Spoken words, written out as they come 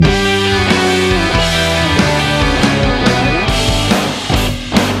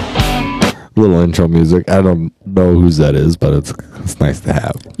our intro music. I don't know whose that is, but it's nice to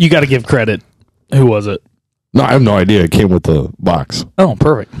have. You got to give credit. Who was it? No, I have no idea. It came with the box. Oh,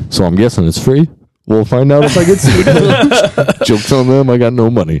 perfect. So I'm guessing it's free. We'll find out if I get sued. Joke's on them. I got no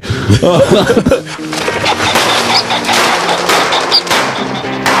money.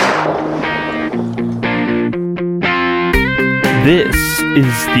 This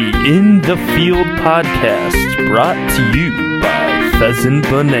is the In the Field podcast, brought to you by Pheasant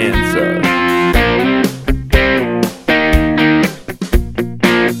Bonanza.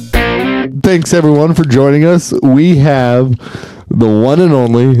 Thanks, everyone, for joining us. We have the one and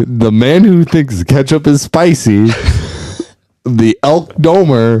only, the man who thinks ketchup is spicy, the elk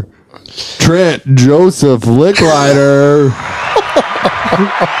domer, Trent Joseph Licklider.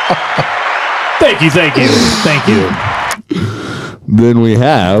 Thank you. Then we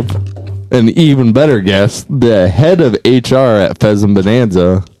have an even better guest, the head of HR at Pheasant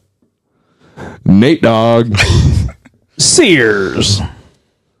Bonanza, Nate Dogg. Sears.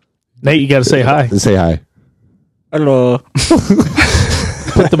 Nate, you got to say hi. Say hi. Hello.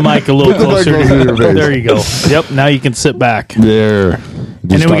 Put the mic a little closer to your face. There you go. Yep, now you can sit back. There. And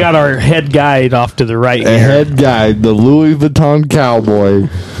then we got our head guide off to the right here. Head guide, the Louis Vuitton cowboy,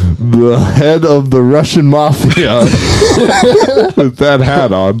 the head of the Russian mafia with that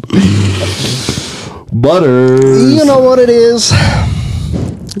hat on. Butters. You know what it is.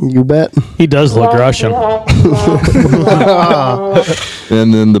 You bet. He does look Russian.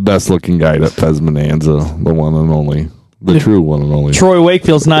 And then the best looking guy at Pheasant Bonanza, the one and only, the true one and only. Troy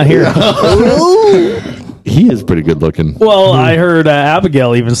Wakefield's not here. He is pretty good looking. Well, I heard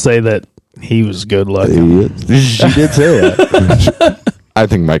Abigail even say that he was good looking. She did say that. I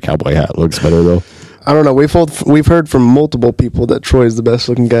think my cowboy hat looks better though. I don't know. We've heard from multiple people that Troy is the best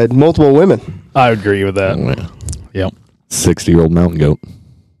looking guy. Multiple women. I agree with that. Yep. 60-year-old mountain goat.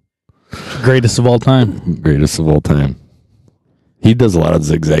 Greatest of all time. Greatest of all time. He does a lot of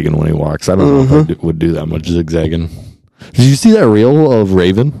zigzagging when he walks. I don't know if I would do that much zigzagging. Did you see that reel of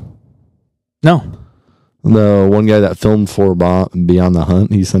Raven? No. The one guy that filmed for Beyond the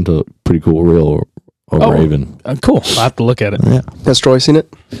Hunt, he sent a pretty cool reel of Raven. Cool. I'll have to look at it. Yeah. Has Troy seen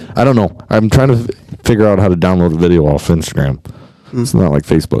it? I don't know. I'm trying to figure out how to download a video off Instagram. It's not like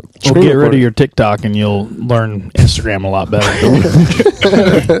Facebook. Well, get rid of your TikTok and you'll learn Instagram a lot better.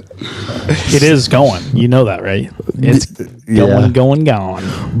 It is going. You know that, right? It's going.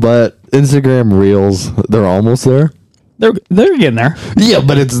 But Instagram Reels, they're almost there. They're getting there. Yeah,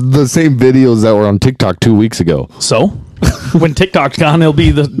 but it's the same videos that were on TikTok 2 weeks ago. So, when TikTok's gone, it'll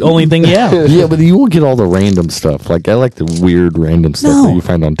be the only thing you have. Yeah, but you won't get all the random stuff. Like, I like the weird random stuff that you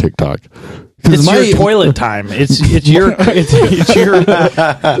find on TikTok. It's your toilet time. It's your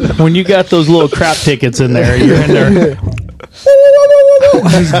when you got those little crap tickets in there, you're in there.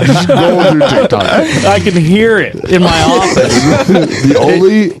 Just going through TikTok. I can hear it in my office. The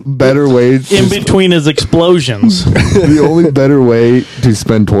only better way in between his explosions. The only better way to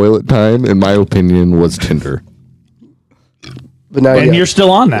spend toilet time, in my opinion, was Tinder. But now you're still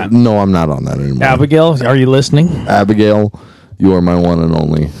on that. No, I'm not on that anymore. Abigail, are you listening? Abigail, you are my one and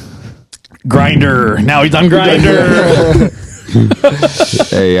only. Grinder. Now he's on Grinder.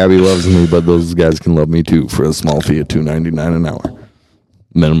 Hey, Abby loves me, but those guys can love me too for a small fee of $2.99 an hour.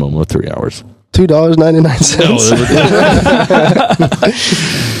 Minimum of 3 hours.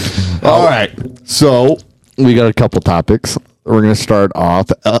 $2.99. All right. So we got a couple topics. We're going to start off.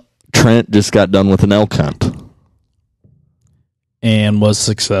 Trent just got done with an elk hunt. And was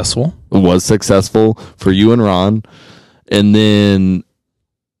successful. It was successful for you and Ron. And then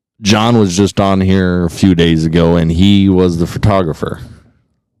John was just on here a few days ago, and he was the photographer.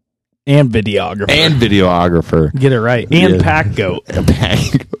 And videographer. Get it right. And pack goat.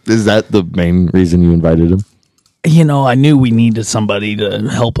 Is that the main reason you invited him? You know, I knew we needed somebody to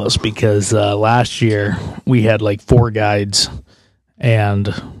help us because last year we had like 4 guides,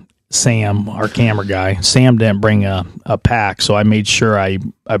 and Sam, our camera guy, Sam didn't bring a pack, so I made sure I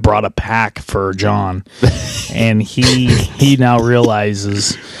brought a pack for John. And he now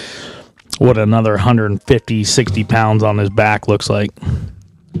realizes what another 150, 60 pounds on his back looks like.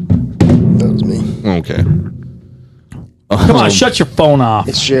 That was me. Okay. Come on, shut your phone off.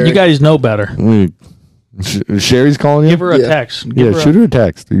 It's Sherry. You guys know better. Sherry's calling you? Give her a text. Shoot her a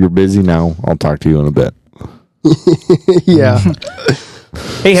text. You're busy now. I'll talk to you in a bit. Yeah.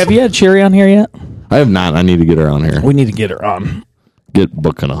 Hey, have you had Sherry on here yet? I have not. I need to get her on here. We need to get her on. Get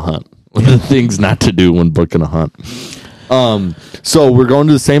booking a hunt. The things not to do when booking a hunt. So we're going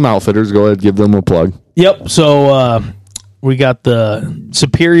to the same outfitters. Go ahead, give them a plug. Yep. So we got the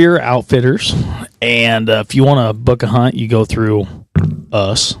Superior Outfitters, and if you want to book a hunt, you go through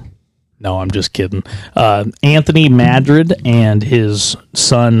us. No, I'm just kidding. Anthony Madrid and his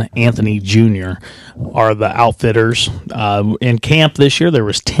son Anthony Jr. are the outfitters. In camp this year, there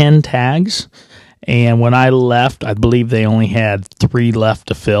was 10 tags, and when I left, I believe they only had 3 left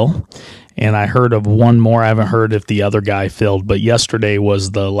to fill. And I heard of one more. I haven't heard if the other guy filled, but yesterday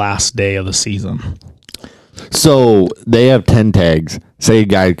was the last day of the season. So they have 10 tags. Say a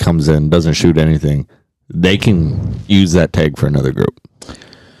guy comes in, doesn't shoot anything. They can use that tag for another group.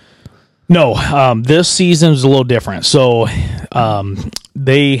 No, this season is a little different. So it's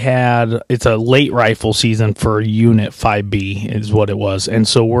a late rifle season for Unit 5B is what it was. And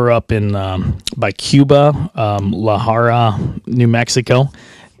so we're up in by Cuba, La Jara, New Mexico.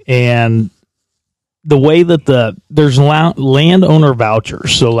 And the way that there's landowner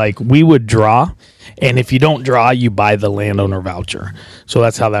vouchers. So like we would draw, and if you don't draw, you buy the landowner voucher. So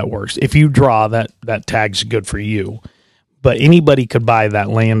that's how that works. If you draw, that tag's good for you. But anybody could buy that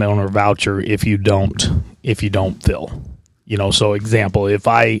landowner voucher if you don't fill. You know, so example, if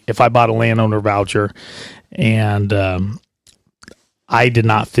I bought a landowner voucher and I did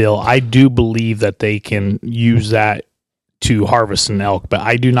not fill, I do believe that they can use that to harvest an elk, but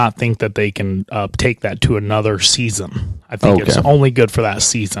I do not think that they can take that to another season. I think it's only good for that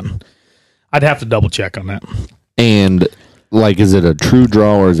season. I'd have to double check on that. And like, is it a true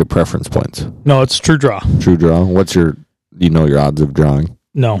draw or is it preference points? No, it's true draw. True draw. What's your odds of drawing?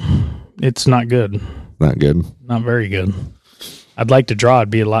 No, it's not good. Not good. Not very good. I'd like to draw. It'd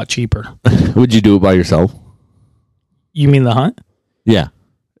be a lot cheaper. Would you do it by yourself? You mean the hunt? Yeah.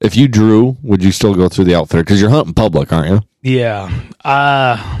 If you drew, would you still go through the outfitter? Because you're hunting public, aren't you? Yeah.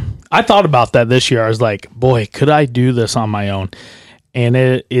 I thought about that this year. I was like, boy, could I do this on my own? And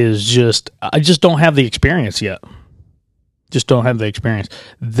it is just, I just don't have the experience yet. Just don't have the experience.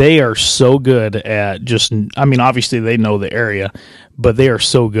 They are so good at obviously they know the area, but they are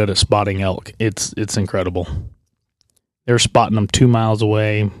so good at spotting elk. It's incredible. They're spotting them 2 miles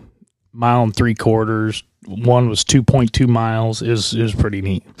away, 1 3/4 miles. One was 2.2 miles. It was pretty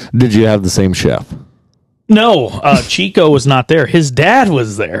neat. Did you have the same chef? No, Chico was not there. His dad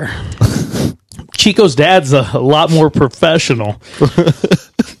was there. Chico's dad's a lot more professional.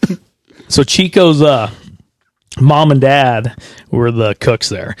 So Chico's mom and dad were the cooks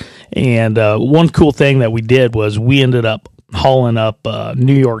there. And one cool thing that we did was we ended up hauling up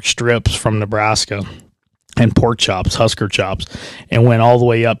New York strips from Nebraska and pork chops, Husker chops, and went all the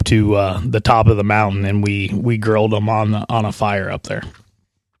way up to the top of the mountain, and we grilled them on a fire up there.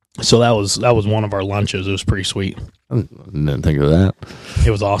 So that was one of our lunches. It was pretty sweet. I didn't think of that.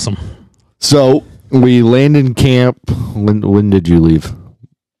 It was awesome. So we landed in camp. When did you leave?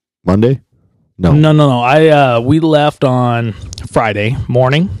 Monday? No. We left on Friday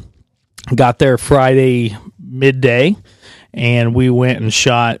morning. Got there Friday midday, and we went and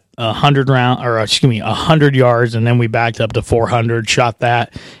shot 100 yards, and then we backed up to 400, shot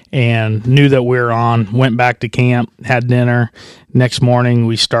that, and knew that we were on. Went back to camp, had dinner. Next morning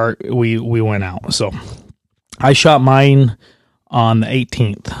we went out. So I shot mine on the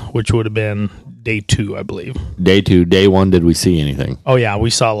 18th, which would have been day 2, I believe. Day 2. Day 1, did we see anything? Oh yeah, we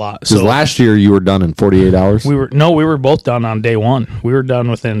saw a lot. Because last year you were done in 48 hours? We were both done on day 1. We were done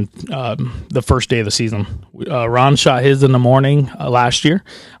within the first day of the season. Ron shot his in the morning last year.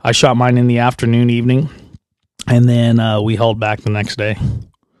 I shot mine in the afternoon, evening, and then we held back the next day.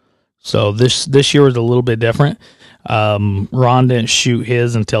 So this year was a little bit different. Ron didn't shoot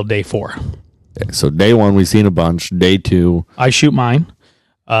his until day 4. Okay, so day 1 we seen a bunch. Day 2, I shoot mine.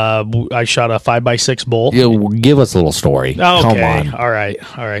 I shot a 5x6 bull. Yeah, give us a little story. Okay. Come on. All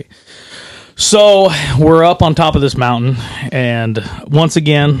right. So we're up on top of this mountain, and once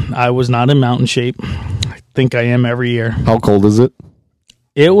again, I was not in mountain shape. I think I am every year. How cold is it?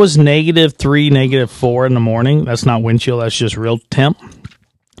 It was -3, -4 in the morning. That's not wind chill. That's just real temp.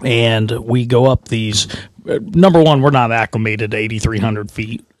 And we go up these. Number one, we're not acclimated to 8,300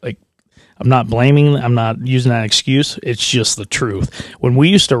 feet. Like, I'm not blaming, I'm not using that excuse. It's just the truth. When we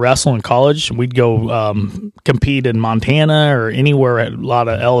used to wrestle in college, we'd go compete in Montana or anywhere at a lot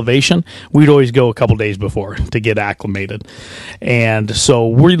of elevation. We'd always go a couple days before to get acclimated. And so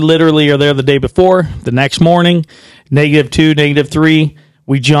we literally are there the day before. The next morning, -2, -3,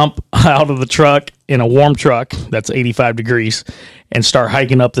 we jump out of the truck in a warm truck that's 85 degrees and start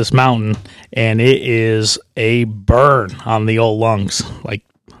hiking up this mountain. And it is a burn on the old lungs, like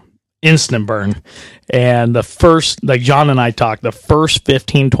instant burn. And the first, like John and I talked, the first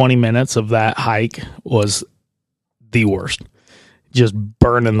 15, 20 minutes of that hike was the worst. Just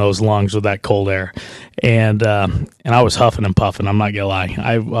burning those lungs with that cold air. And I was huffing and puffing. I'm not gonna lie.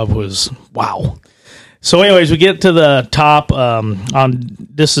 I was, wow. So, anyways, we get to the top.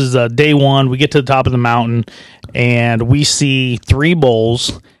 This is day one. We get to the top of the mountain, and we see 3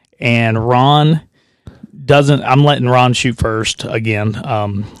 bulls. And Ron doesn't. I'm letting Ron shoot first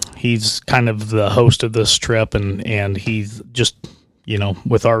again. He's kind of the host of this trip, and he's just,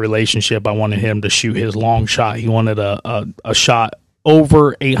 with our relationship, I wanted him to shoot his long shot. He wanted a shot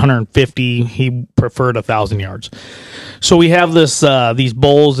over 850. He preferred 1,000 yards. So we have these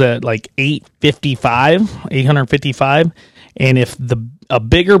bulls at like 855, and if a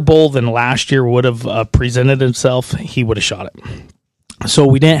bigger bull than last year would have presented himself, he would have shot it. So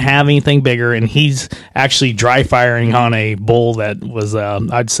we didn't have anything bigger, and he's actually dry firing on a bull that was,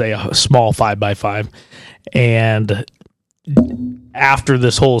 I'd say, a small 5x5. And after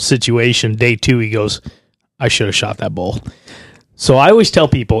this whole situation, day 2, he goes, I should have shot that bull. So I always tell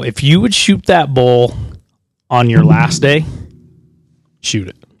people, if you would shoot that bull on your last day, shoot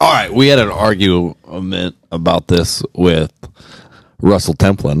it. All right, we had an argument about this with Russell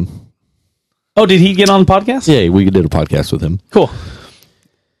Templin. Oh, did he get on the podcast? Yeah, we did a podcast with him. Cool.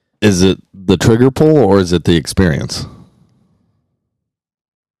 Is it the trigger pull or is it the experience?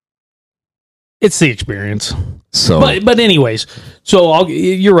 It's the experience. So, but anyways,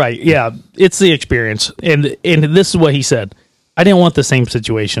 you're right. Yeah, it's the experience, and this is what he said. I didn't want the same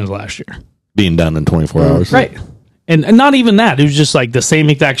situation as last year. Being done in 24 hours. Right. And not even that. It was just like the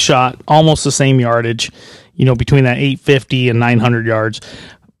same exact shot, almost the same yardage, between that 850 and 900 yards.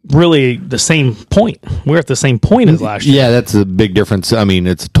 Really the same point. We're at the same point as last year. Yeah, that's a big difference. I mean,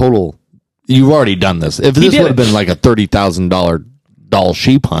 it's total. You've already done this. If this would have been like a $30,000 doll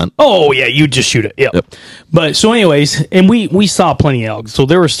sheep hunt. Oh, yeah, you just shoot it. Yep. But so anyways, and we saw plenty of elk. So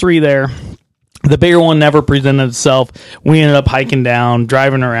there was 3 there. The bigger one never presented itself. We ended up hiking down,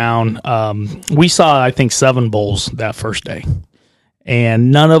 driving around. We saw, I think, 7 bulls that first day.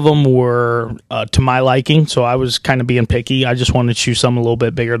 And none of them were to my liking, so I was kind of being picky. I just wanted to shoot something a little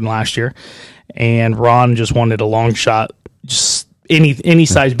bit bigger than last year. And Ron just wanted a long shot, just any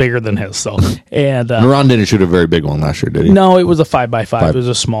size bigger than his. So, and Ron didn't shoot a very big one last year, did he? No, it was a 5x5. It was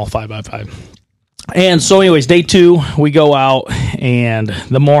a small 5x5. And so, anyways, day 2, we go out, and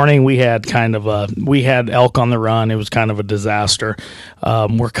the morning we had we had elk on the run. It was kind of a disaster.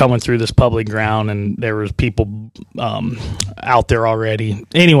 We're coming through this public ground, and there was people out there already.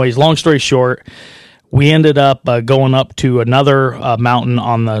 Anyways, long story short, we ended up going up to another mountain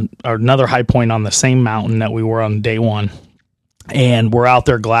or another high point on the same mountain that we were on day 1. And we're out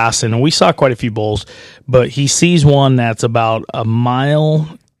there glassing, and we saw quite a few bulls, but he sees one that's about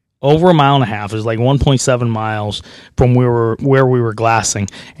over a mile and a half. Is like 1.7 miles from where we were glassing,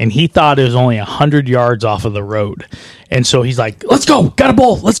 and he thought it was only 100 yards off of the road. And so he's like, let's go, got a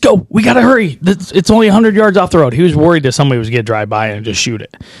bull, let's go, we gotta hurry, it's only 100 yards off the road. He was worried that somebody was gonna drive by and just shoot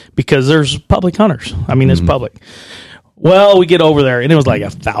it, because there's public hunters. I mean, it's public. Well, we get over there, and it was like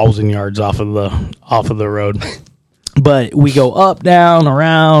 1,000 yards off of the road. But we go up, down,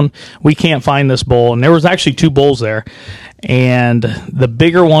 around. We can't find this bull. And there was actually 2 bulls there. And the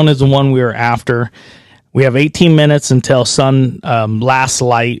bigger one is the one we were after. We have 18 minutes until the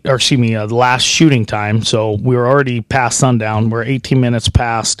last shooting time. So we were already past sundown. We're 18 minutes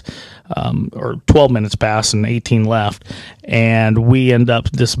past, or 12 minutes past, and 18 left. And we end up,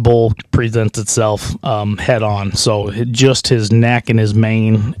 this bull presents itself head on. So just his neck and his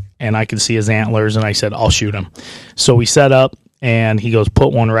mane, and I could see his antlers, and I said, I'll shoot him. So we set up, and he goes,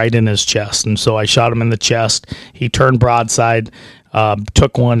 put one right in his chest. And so I shot him in the chest. He turned broadside,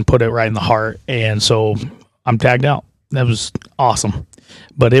 took one, put it right in the heart, and so I'm tagged out. That was awesome.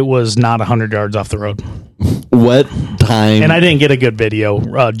 But it was not 100 yards off the road. What time? And I didn't get a good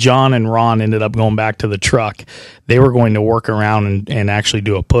video. John and Ron ended up going back to the truck. They were going to work around and actually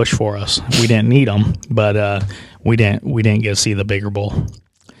do a push for us. We didn't need them, but we didn't get to see the bigger bull.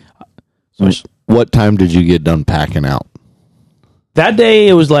 What time did you get done packing out? That day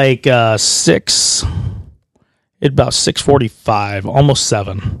it was like about 6:45, almost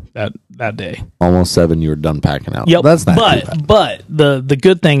 7 that day. Almost 7, you were done packing out. Yep. That's not too bad. But the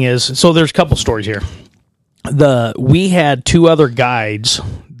good thing is, so there's a couple stories here. We had 2 other guides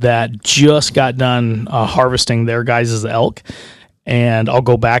that just got done harvesting their guys' elk, and I'll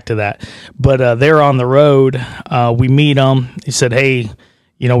go back to that. But they're on the road. We meet them. He said, hey,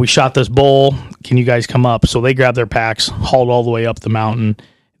 we shot this bull. Can you guys come up? So they grabbed their packs, hauled all the way up the mountain.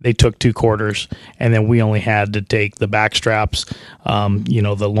 They took 2 quarters, and then we only had to take the back straps,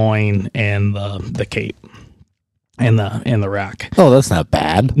 the loin and the cape and the rack. Oh, that's not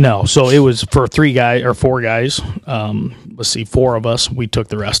bad. No, so it was for 4 guys. Let's see, 4 of us. We took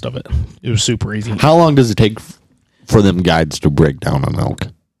the rest of it. It was super easy. How long does it take for them guides to break down an elk?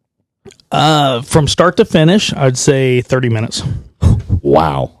 From start to finish, I'd say 30 minutes.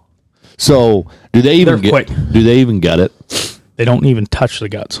 Wow. So do they even They're quick. Do they even gut it? They don't even touch the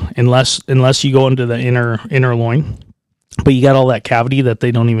guts unless you go into the inner loin. But you got all that cavity that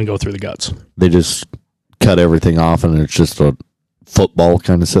they don't even go through the guts. They just cut everything off, and it's just a football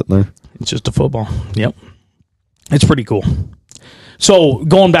kind of sitting there. It's just a football. Yep. It's pretty cool. So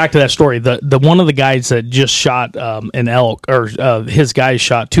going back to that story, the one of the guys that just shot an elk, or his guys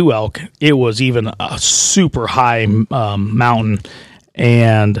shot 2 elk. It was even a super high mountain,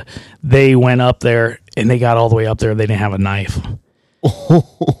 and they went up there, and they got all the way up there. They didn't have a knife,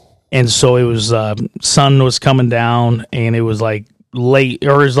 and so it was sun was coming down, and it was like late,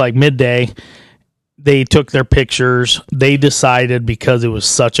 or it was like midday. They took their pictures. They decided, because it was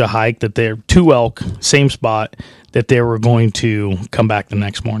such a hike, that they're 2 elk, same spot, that they were going to come back the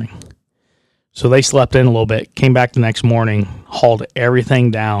next morning. So they slept in a little bit, came back the next morning, hauled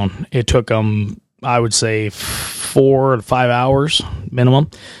everything down. It took them, I would say, 4 to 5 hours minimum.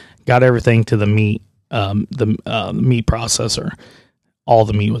 Got everything to the meat, the meat processor. All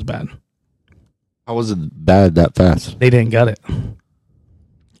the meat was bad. How was it bad that fast? They didn't gut it,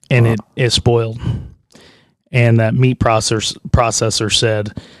 and it spoiled. And that meat processor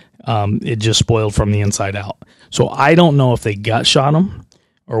said it just spoiled from the inside out. So I don't know if they gut shot them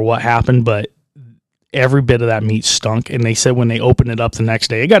or what happened, but every bit of that meat stunk. And they said when they opened it up the next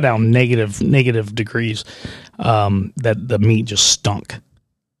day, it got down negative degrees, that the meat just stunk,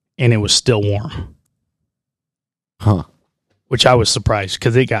 and it was still warm. Huh. Which I was surprised,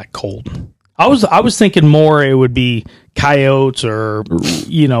 because it got cold. I was thinking more it would be coyotes, or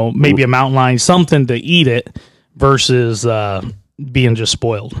maybe a mountain lion, something to eat it, versus being just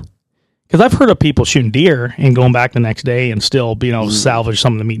spoiled. Because I've heard of people shooting deer and going back the next day and still salvage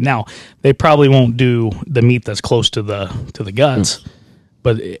some of the meat. Now they probably won't do the meat that's close to the guts,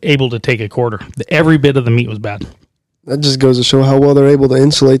 but able to take a quarter. Every bit of the meat was bad. That just goes to show how well they're able to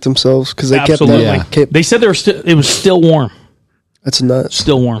insulate themselves, because they Absolutely. kept that. They said it was still warm. That's nuts.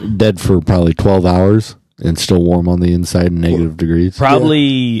 Still warm. Dead for probably 12 hours and still warm on the inside and negative degrees.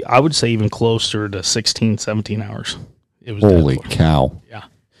 Probably, I would say even closer to 16, 17 hours. It was Holy dead for. cow. Yeah.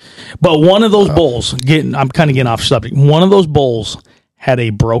 But one of those bulls, I'm kind of getting off subject. One of those bulls had a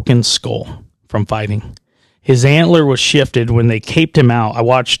broken skull from fighting. His antler was shifted when they caped him out. I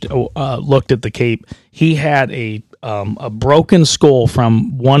looked at the cape. He had a broken skull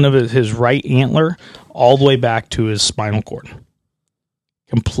from one of his right antler all the way back to his spinal cord.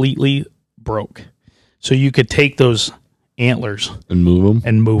 Completely broke. So you could take those antlers And move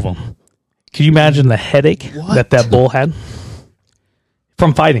them. Can you imagine the headache that bull had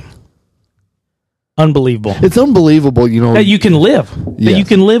from fighting? Unbelievable. It's unbelievable, That you can live. Yeah. That you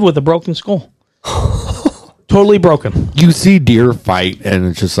can live with a broken skull. Totally broken. You see deer fight, and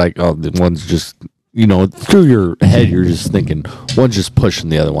it's just like, oh, the one's just, through your head, you're just thinking, one's just pushing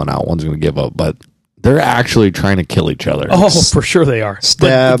the other one out, one's going to give up. But they're actually trying to kill each other. Oh, for sure they are.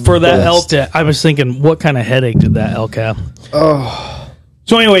 Stab But for that best. elk, I was thinking, what kind of headache did that elk have? Oh,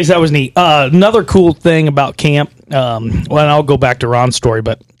 So anyways, that was neat. Another cool thing about camp, and I'll go back to Ron's story,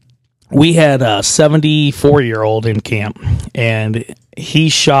 but we had a 74-year-old in camp, and he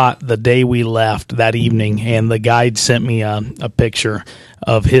shot the day we left that evening, and the guide sent me a picture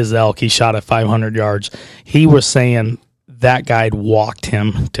of his elk. He shot at 500 yards. He was saying that guide walked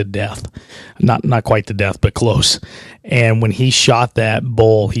him to death. Not quite to death, but close. And when he shot that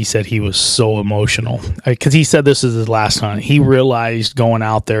bull, he said he was so emotional, because he said this is his last hunt. He realized going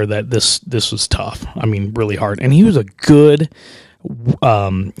out there that this was tough. I mean, really hard. And he was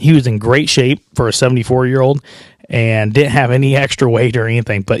he was in great shape for a 74-year-old and didn't have any extra weight or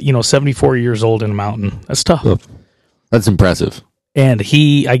anything. But 74 years old in a mountain, that's tough. That's impressive. And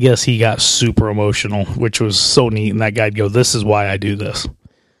I guess he got super emotional, which was so neat. And that guy'd go, "This is why I do this."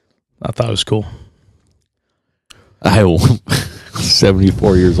 I thought it was cool.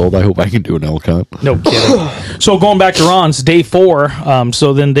 74 years old. I hope I can do an elk hunt. No kidding. So going back to Ron's, day 4.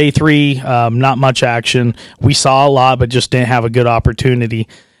 So then day 3, not much action. We saw a lot, but just didn't have a good opportunity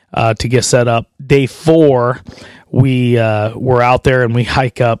to get set up. Day 4, we were out there and we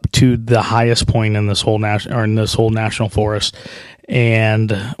hike up to the highest point in this whole national forest,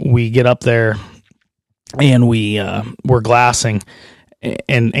 and we get up there and we're glassing.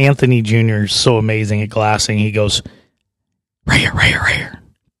 And Anthony Jr. is so amazing at glassing. He goes, right here,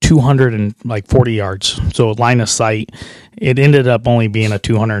 2 240 yards. So line of sight. It ended up only being a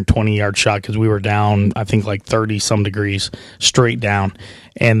 220-yard shot because we were down, I think, like 30-some degrees straight down.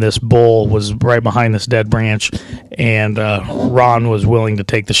 And this bull was right behind this dead branch, and Ron was willing to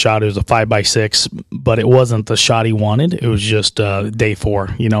take the shot. It was a 5x6, but it wasn't the shot he wanted. It was just day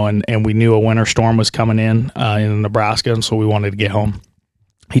 4, and we knew a winter storm was coming in Nebraska, and so we wanted to get home.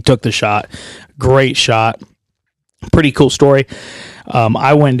 He took the shot. Great shot. Pretty cool story.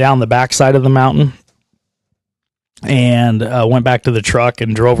 I went down the backside of the mountain and went back to the truck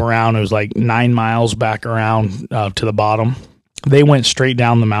and drove around. It was like 9 miles back around to the bottom. They went straight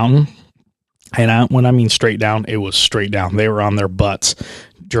down the mountain. And when I mean straight down, it was straight down. They were on their butts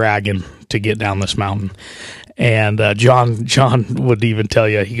dragging to get down this mountain. And John would even tell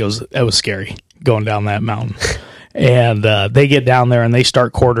you, he goes, that was scary going down that mountain. And they get down there and they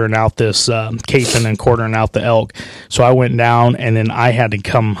start quartering out this caping and quartering out the elk. So I went down, and then I had to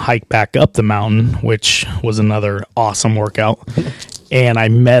come hike back up the mountain, which was another awesome workout. And I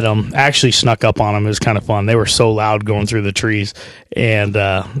met them. I actually snuck up on them. It was kind of fun. They were so loud going through the trees. And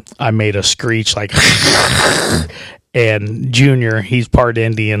I made a screech like, and Junior, he's part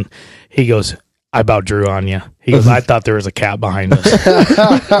Indian. He goes, I about drew on you. He goes, I thought there was a cat behind us.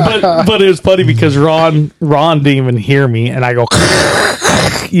 but it was funny because Ron didn't even hear me, and I go,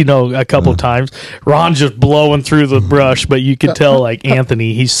 a couple times. Ron just blowing through the brush, but you could tell, like,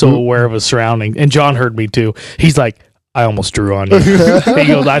 Anthony, he's so aware of his surroundings. And John heard me too. He's like, I almost drew on you. He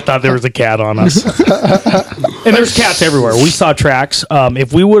goes, I thought there was a cat on us. And there's cats everywhere. We saw tracks.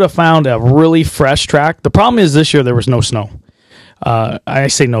 If we would have found a really fresh track, the problem is this year there was no snow. I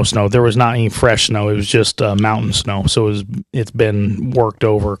say no snow. There was not any fresh snow. It was just mountain snow. So it's been worked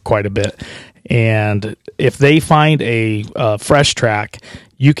over quite a bit. And if they find a fresh track,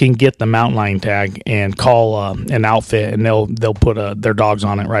 you can get the mountain lion tag and call an outfit, and they'll put their dogs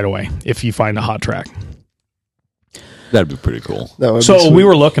on it right away if you find a hot track. That'd be pretty cool. So we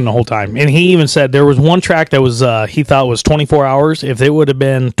were looking the whole time, and he even said there was one track that was he thought was 24 hours. If it would have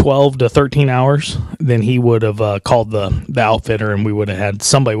been 12 to 13 hours, then he would have called the outfitter, and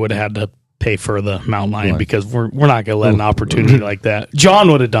somebody would have had to pay for the mountain lion, because we're not going to let an opportunity like that. John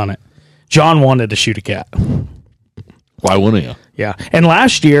would have done it. John wanted to shoot a cat. Why wouldn't you? Yeah. And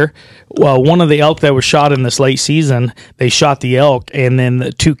last year, one of the elk that was shot in this late season, they shot the elk, and then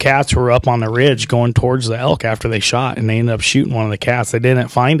the 2 cats were up on the ridge going towards the elk after they shot, and they ended up shooting one of the cats. They didn't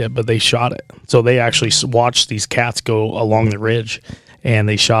find it, but they shot it. So they actually watched these cats go along the ridge, and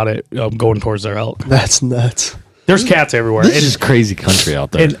they shot it going towards their elk. That's nuts. There's cats everywhere. This is crazy country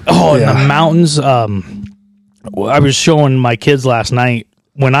out there. In the mountains, I was showing my kids last night,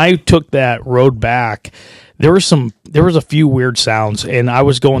 when I took that road back, there was a few weird sounds, and I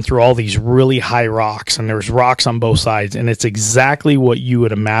was going through all these really high rocks, and there's rocks on both sides, and it's exactly what you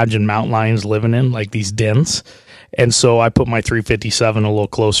would imagine mountain lions living in, like these dens. And so I put my 357 a little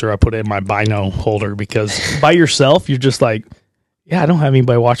closer. I put it in my bino holder, because by yourself, you're just like, yeah, I don't have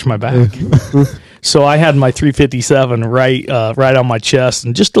anybody watching my back. So I had my 357 right on my chest,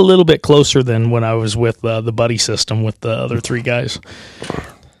 and just a little bit closer than when I was with the buddy system with the other 3 guys.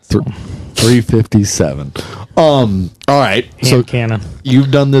 357. All right. Hand cannon.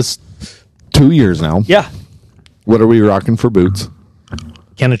 You've done this 2 years now. Yeah. What are we rocking for boots?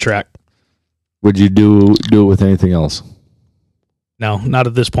 Kenetrack. Would you do it with anything else? No, not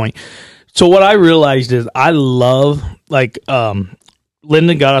at this point. So what I realized is I love, like,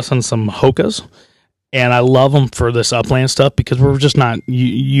 Linda got us on some Hokas, and I love them for this upland stuff because we're just not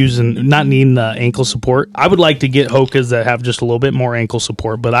needing the ankle support. I would like to get Hokas that have just a little bit more ankle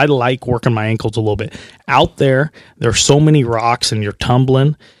support, but I like working my ankles a little bit. Out there's so many rocks, and you're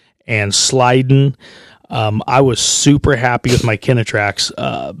tumbling and sliding. I was super happy with my Kenetracks.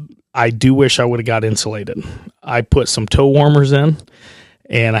 I do wish I would have got insulated. I put some toe warmers in,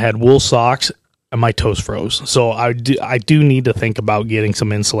 and I had wool socks, and my toes froze. So I do need to think about getting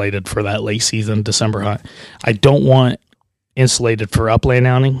some insulated for that late season December hunt. I don't want insulated for upland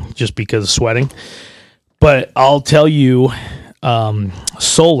hunting just because of sweating. But I'll tell you,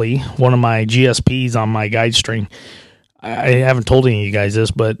 Sully, one of my GSPs on my guide string, I haven't told any of you guys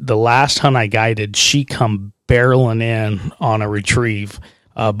this, but the last hunt I guided, she come barreling in on a retrieve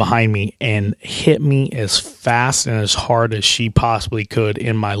behind me and hit me as fast and as hard as she possibly could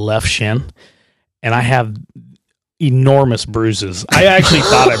in my left shin. And I have enormous bruises. I actually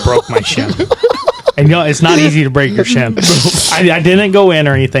thought I broke my shin. And it's not easy to break your shin. I didn't go in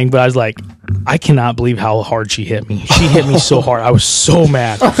or anything, but I was like, I cannot believe how hard she hit me. She hit me so hard. I was so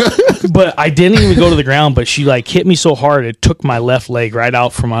mad. But I didn't even go to the ground, but she hit me so hard it took my left leg right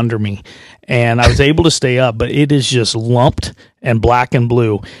out from under me. And I was able to stay up, but it is just lumped and black and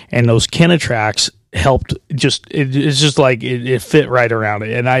blue, and those Kenetracks helped. It's just like it fit right around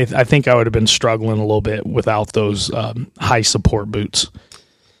it, and I think I would have been struggling a little bit without those high support boots.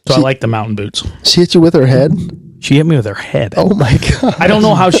 So I like the mountain boots. She hit you with her head? She hit me with her head. Oh my God. I don't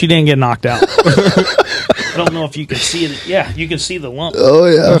know how she didn't get knocked out. I don't know if you can see it. Yeah, you can see the lump. Oh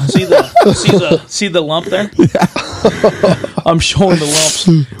yeah. See the lump there? I'm showing the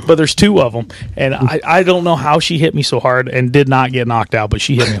lumps, but there's two of them, and I don't know how she hit me so hard and did not get knocked out, but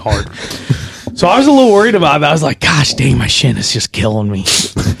she hit me hard. So I was a little worried about it. I was like, gosh dang, my shin is just killing me.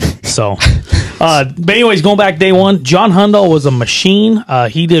 So, but anyways, going back day one, John Hundall was a machine.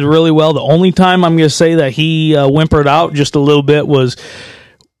 He did really well. The only time I'm going to say that he whimpered out just a little bit was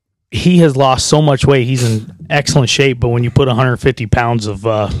he has lost so much weight. He's in excellent shape, but when you put 150 pounds of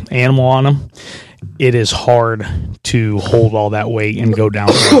animal on him, it is hard to hold all that weight and go down.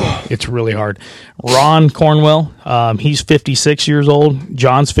 It's really hard. Ron Cornwell, he's 56 years old.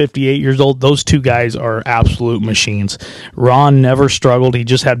 John's 58 years old. Those two guys are absolute machines. Ron never struggled. He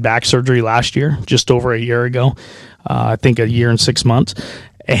just had back surgery last year, just over a year ago. I think a year and 6 months.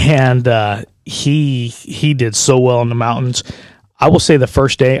 And he did so well in the mountains. I will say the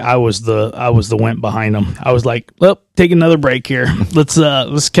first day I was the wimp behind him. I was like, well, take another break here.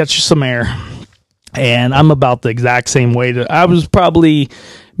 Let's catch some air. And I'm about the exact same weight. I was probably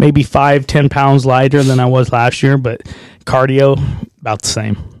maybe 5-10 pounds lighter than I was last year, but cardio about the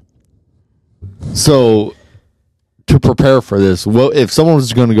same. So to prepare for this, well, if someone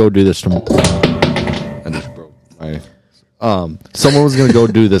was going to go do this tomorrow, I just broke my. Someone was going to go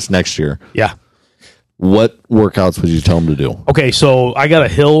do this next year. Yeah. What workouts would you tell them to do? Okay, so I got a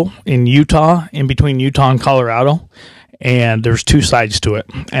hill in Utah, in between Utah and Colorado. And there's two sides to it.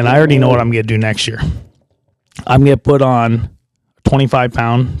 And I already know what I'm going to do next year. I'm going to put on a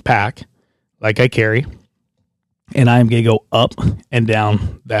 25-pound pack like I carry. And I'm going to go up and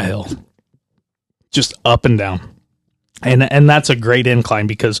down that hill. Just up and down. And that's a great incline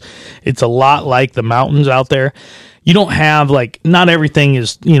because it's a lot like the mountains out there. You don't have not everything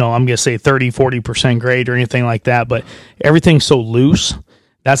is, I'm going to say 30-40% grade or anything like that. But everything's so loose.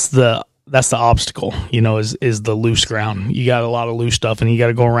 That's the obstacle, is the loose ground. You got a lot of loose stuff and you got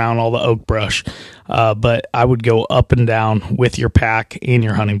to go around all the oak brush. But I would go up and down with your pack and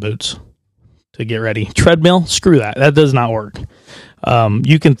your hunting boots to get ready. Treadmill, screw that. That does not work.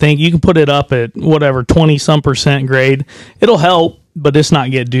 You can put it up at whatever, 20-some% grade. It'll help, but it's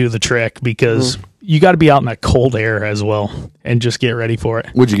not going to do the trick because you got to be out in that cold air as well and just get ready for it.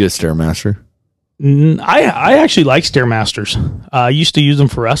 Would you get a Stairmaster? I actually like Stairmasters. I used to use them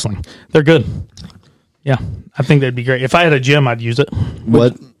for wrestling. They're good. Yeah, I think that'd be great. If I had a gym, I'd use it.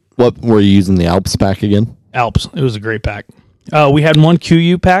 What were you using, the Alps pack again? Alps. It was a great pack. We had one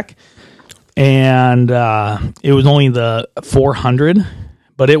QU pack, and it was only the 400,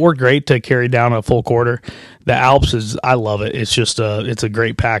 but it worked great to carry down a full quarter. The Alps I love it. It's just it's a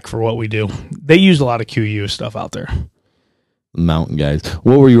great pack for what we do. They use a lot of QU stuff out there. Mountain guys.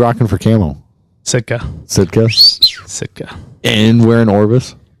 What were you rocking for camo? Sitka. And wearing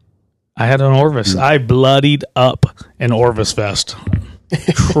Orvis? I had an Orvis. I bloodied up an Orvis vest.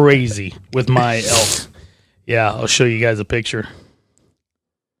 Crazy with my elk. Yeah, I'll show you guys a picture.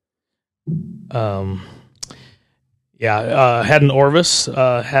 Had an Orvis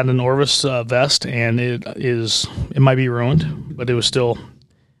vest, and it might be ruined, but it was still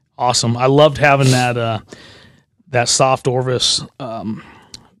awesome. I loved having that soft Orvis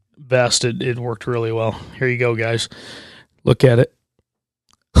vest. It worked really well. Here you go, guys. Look at it.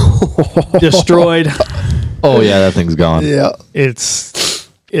 Destroyed. Oh yeah, that thing's gone. Yeah.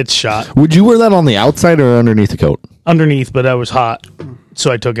 It's shot. Would you wear that on the outside or underneath the coat? Underneath, but I was hot,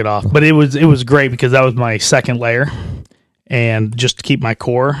 so I took it off. But it was great because that was my second layer, and just to keep my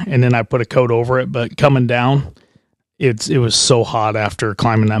core, and then I put a coat over it. But coming down, it was so hot after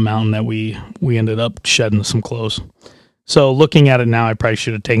climbing that mountain that we ended up shedding some clothes. So looking at it now, I probably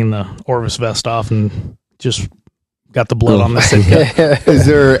should have taken the Orvis vest off and just got the blood on the Sitka. Is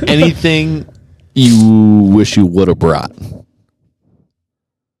there anything you wish you would have brought?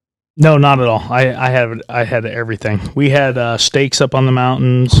 No, not at all. I had everything. We had stakes up on the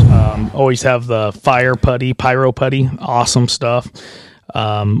mountains. Always have the pyro putty, awesome stuff.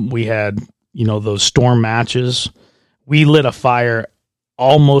 We had those storm matches. We lit a fire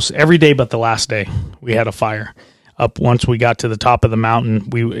almost every day, but the last day we had a fire. Up once we got to the top of the mountain,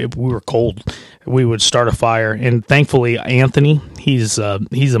 we were cold. We would start a fire, and thankfully Anthony, he's a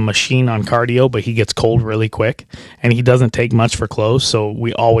machine on cardio, but he gets cold really quick, and he doesn't take much for clothes, so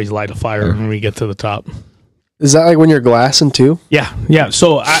we always light a fire when we get to the top. Is that like when you're glassing too? Yeah.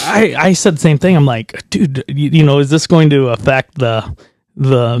 So I said the same thing. I'm like, dude, is this going to affect the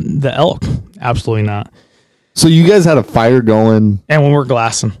elk? Absolutely not. So you guys had a fire going. And when we're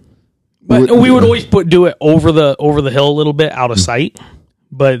glassing, but we would always do it over the hill a little bit out of sight.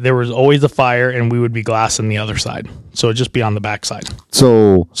 But there was always a fire, and we would be glassing the other side, so it'd just be on the back side.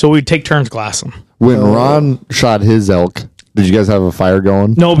 So we'd take turns glassing. When Ron shot his elk, did you guys have a fire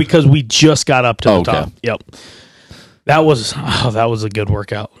going? No, because we just got up to the top. Yep. That was a good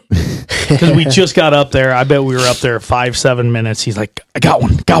workout. Because we just got up there. I bet we were up there 5-7 minutes. He's like, I got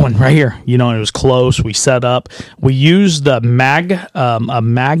one right here. And it was close. We set up. We used the a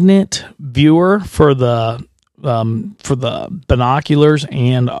magnet viewer for the binoculars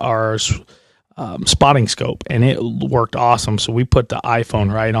and our spotting scope, and it worked awesome. So we put the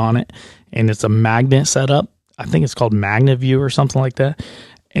iPhone right on it, and it's a magnet setup. I think it's called Magnet View or something like that.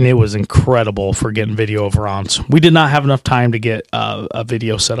 And it was incredible for getting video of Ron's. We did not have enough time to get a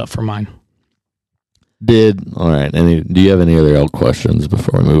video set up for mine. All right. Do you have any other elk questions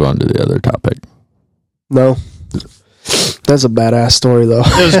before we move on to the other topic? No. That's a badass story, though.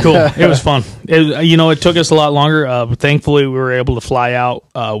 It was cool. It was fun. It took us a lot longer. Thankfully, we were able to fly out.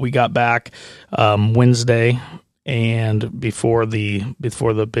 We got back Wednesday, and before the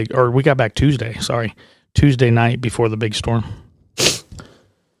big, or we got back Tuesday. Sorry, Tuesday night before the big storm.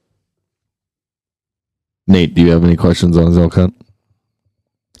 Nate, do you have any questions on his elk hunt?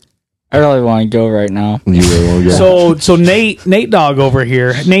 I really want to go right now. You really want to go? So Nate Dogg over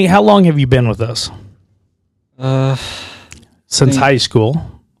here. Nate, how long have you been with us? Since high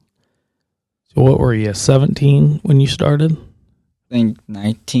school. So what were you, 17 when you started? I think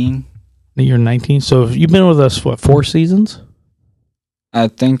 19. You're 19. So you've been with us, 4 seasons? I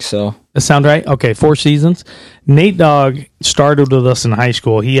think so. That sound right? Okay, 4 seasons. Nate Dogg started with us in high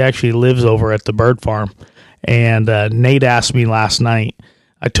school. He actually lives over at the bird farm. And Nate asked me last night.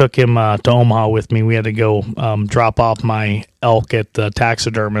 I took him to Omaha with me. We had to go drop off my elk at the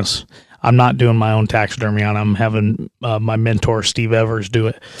taxidermist. I'm not doing my own taxidermy on. I'm having my mentor, Steve Evers, do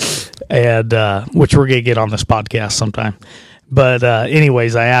it, and which we're going to get on this podcast sometime. But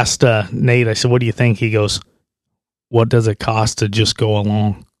anyways, I asked Nate, I said, what do you think? He goes, what does it cost to just go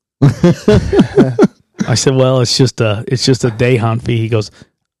along? I said, well, it's just a day hunt fee. He goes,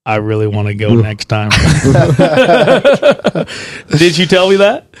 I really want to go next time. Did you tell me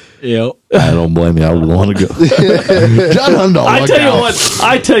that? Yep. I don't blame you. I would want to go. John Hundall.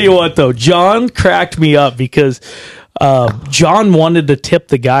 I tell you what, though, John cracked me up because John wanted to tip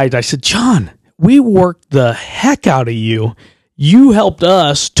the guide. I said, John, we worked the heck out of you. You helped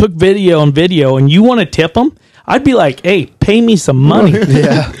us, took video, and you want to tip them? I'd be like, hey, pay me some money.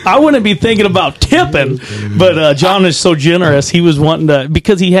 Yeah. I wouldn't be thinking about tipping, but John is so generous. He was wanting to,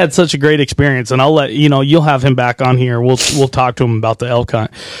 because he had such a great experience, and I'll let you'll have him back on here. We'll talk to him about the elk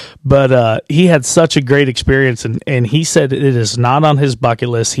hunt, but he had such a great experience, and he said it is not on his bucket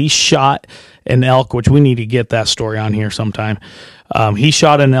list. He shot an elk, which we need to get that story on here sometime. He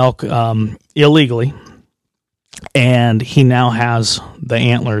shot an elk illegally, and he now has the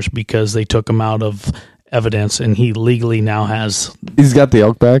antlers because they took him out of evidence, and he legally now has. He's got the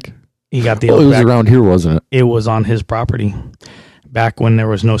elk back. He got the elk back. It was around here, wasn't it? It was on his property back when there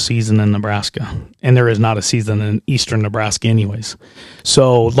was no season in Nebraska, and there is not a season in eastern Nebraska, anyways.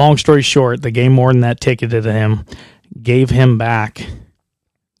 So, long story short, the game warden that ticketed him gave him back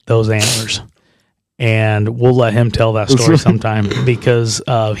those antlers, and we'll let him tell that story sometime because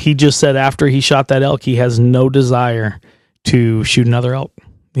he just said after he shot that elk, he has no desire to shoot another elk.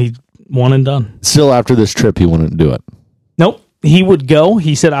 He one and done. Still, after this trip, he wouldn't do it. Nope. He would go.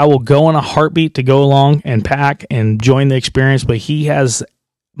 He said, I will go in a heartbeat to go along and pack and join the experience, but he has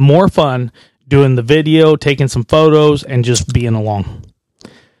more fun doing the video, taking some photos, and just being along.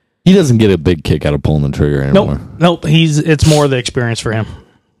 He doesn't get a big kick out of pulling the trigger anymore. Nope. It's more the experience for him.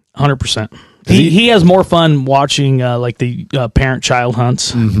 100%. He has more fun watching like the parent-child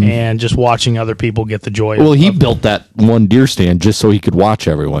hunts and just watching other people get the joy. Well, he built that one deer stand just so he could watch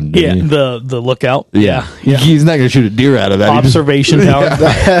everyone. Yeah, he? the lookout. Yeah. He's not going to shoot a deer out of that. Observation tower.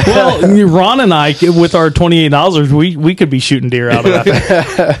 Well, Ron and I, with our $28, we could be shooting deer out of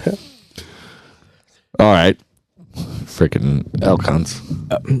that. All right. Freaking elk hunts.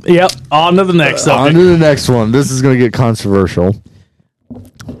 Yep. On to the next subject. On to the next one. This is going to get controversial.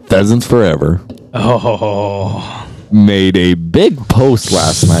 Pheasants Forever made a big post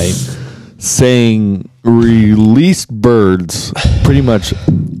last night saying released birds, pretty much,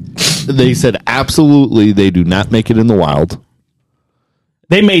 they said absolutely they do not make it in the wild.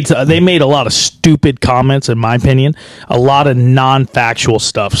 They made a lot of stupid comments, in my opinion, a lot of non-factual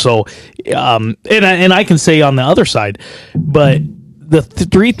stuff. So, and I can say on the other side, but the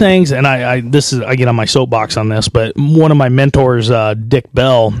three things, and I get on my soapbox on this, but one of my mentors, Dick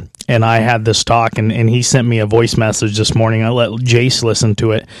Bell, and I had this talk, and he sent me a voice message this morning. I let Jace listen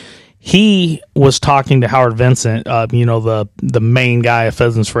to it. He was talking to Howard Vincent, the main guy of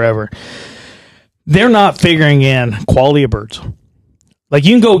Pheasants Forever. They're not figuring in quality of birds. Like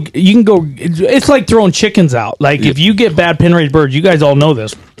you can go. It's like throwing chickens out. Like if you get bad pen raised birds, you guys all know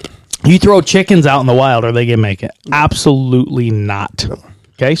this. You throw chickens out in the wild, are they gonna make it? Absolutely not.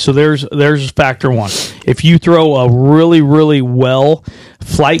 Okay, so there's factor one. If you throw a really, really well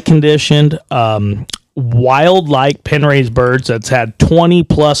flight conditioned, wild-like pen raised birds that's had 20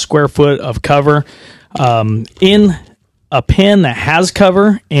 plus square foot of cover in a pen that has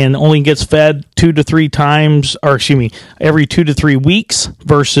cover and only gets fed every 2 to 3 weeks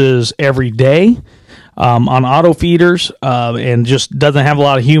versus every day on auto feeders and just doesn't have a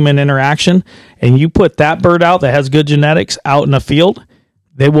lot of human interaction, and you put that bird out that has good genetics out in a field,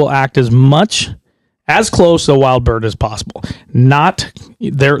 they will act as close to a wild bird as possible. Not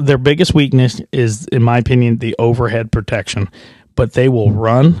their biggest weakness is, in my opinion, the overhead protection, but they will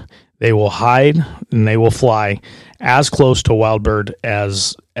run, they will hide, and they will fly as close to a wild bird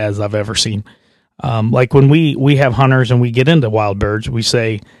as I've ever seen. Like when we have hunters and we get into wild birds, we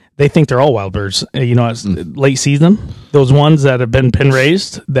say they think they're all wild birds. It's late season. Those ones that have been pen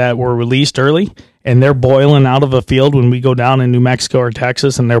raised that were released early and they're boiling out of a field when we go down in New Mexico or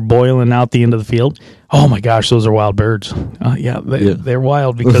Texas and they're boiling out the end of the field. Oh my gosh, those are wild birds. They're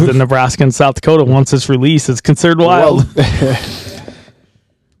wild because in Nebraska and South Dakota, once it's released, it's considered wild.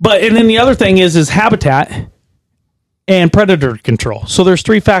 And then the other thing is habitat and predator control. So there's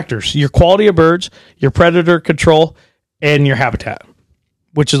three factors: your quality of birds, your predator control, and your habitat,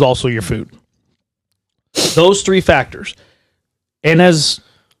 which is also your food. Those three factors. And as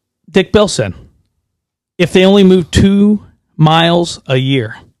Dick Bell said, if they only move 2 miles a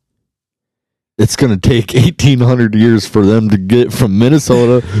year, it's going to take 1,800 years for them to get from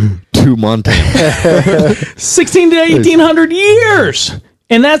Minnesota to Montana. 16 to 1,800 years.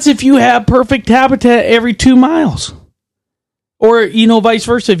 And that's if you have perfect habitat every 2 miles. Or, vice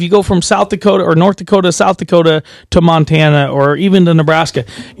versa. If you go from South Dakota or North Dakota, South Dakota to Montana or even to Nebraska,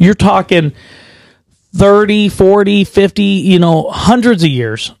 you're talking 30, 40, 50, hundreds of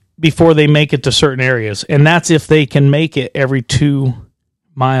years before they make it to certain areas. And that's if they can make it every 2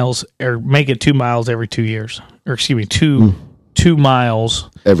 miles or make it 2 miles every 2 years. Or excuse me, 2 miles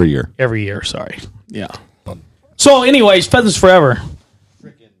every year. Every year, sorry. Yeah. So anyways, Pheasants Forever.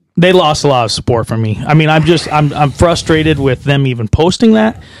 They lost a lot of support from me. I mean, I'm frustrated with them even posting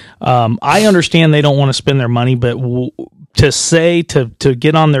that. I understand they don't want to spend their money, but to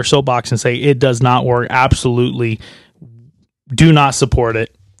get on their soapbox and say it does not work, absolutely do not support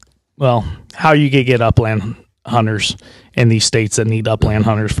it. Well, how you get upland hunters in these states that need upland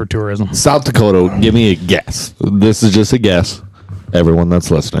hunters for tourism? South Dakota, give me a guess. This is just a guess. Everyone that's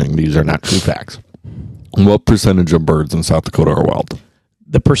listening, these are not true facts. What percentage of birds in South Dakota are wild?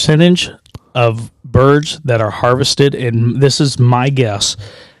 The percentage of birds that are harvested, and this is my guess,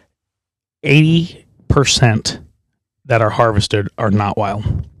 80% that are harvested are not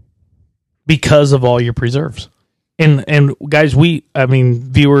wild because of all your preserves. And guys,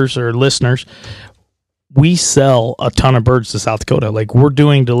 viewers or listeners, we sell a ton of birds to South Dakota. Like we're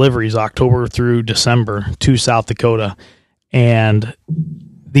doing deliveries October through December to South Dakota, and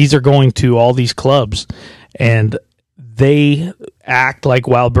these are going to all these clubs, and they act like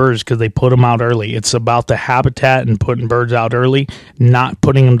wild birds because they put them out early. It's about the habitat and putting birds out early, not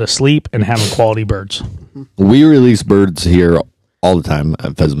putting them to sleep and having quality birds. We release birds here all the time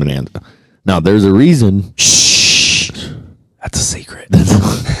at Pheasant Bonanza. Now, there's a reason. Shh. That's a secret.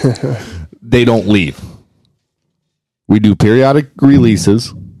 They don't leave. We do periodic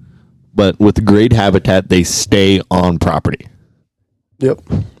releases, but with great habitat, they stay on property. Yep.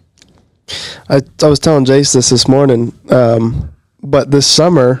 I was telling Jace this morning, but this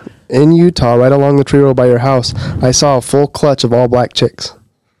summer in Utah, right along the tree road by your house, I saw a full clutch of all black chicks.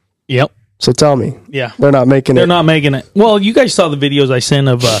 Yep. So tell me, they're not making it. They're not making it. Well, you guys saw the videos I sent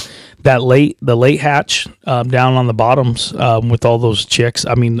of the late hatch down on the bottoms with all those chicks.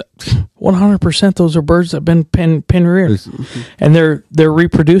 I mean, 100% those are birds that have been pen reared, and they're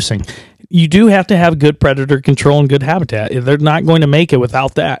reproducing. You do have to have good predator control and good habitat. They're not going to make it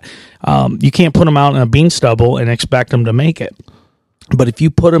without that. You can't put them out in a bean stubble and expect them to make it. But if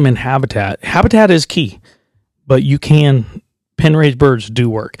you put them in habitat is key. But you can, pen raised birds do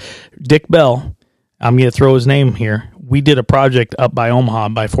work. Dick Bell, I'm going to throw his name here. we did a project up by Omaha,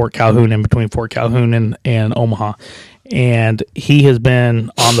 by Fort Calhoun, in between Fort Calhoun and Omaha. And he has been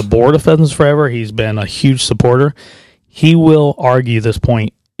on the board of Pheasants Forever. He's been a huge supporter. He will argue this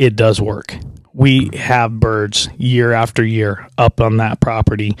point. It does work. We have birds year after year up on that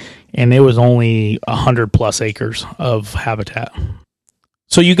property, and it was only 100+ acres of habitat.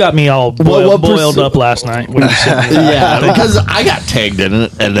 So you got me all boiled up last night. When you said because I got tagged in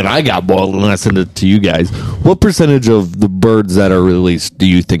it, and then I got boiled, and I sent it to you guys. What percentage of the birds that are released do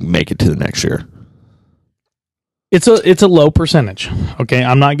you think make it to the next year? It's a low percentage. Okay,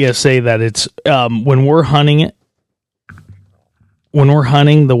 I'm not gonna say that it's when we're hunting it. When we're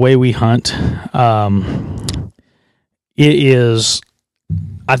hunting the way we hunt, it is,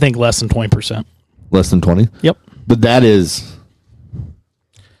 I think, less than 20%. Less than 20? Yep. But that is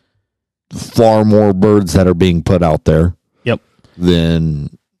far more birds that are being put out there. Yep.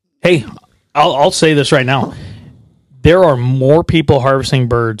 Than. Hey, I'll say this right now. There are more people harvesting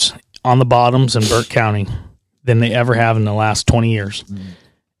birds on the bottoms in Burke County than they ever have in the last 20 years.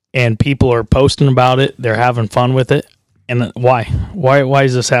 And people are posting about it. They're having fun with it. And why? Why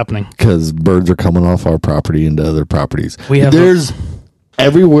is this happening? Because birds are coming off our property into other properties. There's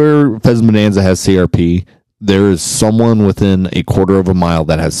everywhere Pheasant Bonanza has CRP, there is someone within a quarter of a mile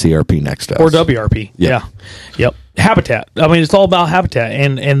that has CRP next to us. Or WRP. Yeah. Yep. Habitat. I mean, it's all about habitat,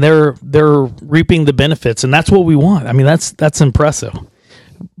 and they're reaping the benefits, and that's what we want. I mean, that's impressive.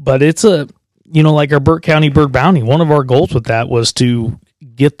 But it's like our Burke County Bird Bounty. One of our goals with that was to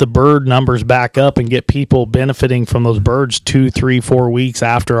get the bird numbers back up and get people benefiting from those birds 2, 3, 4 weeks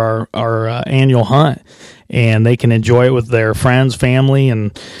after our annual hunt, and they can enjoy it with their friends, family,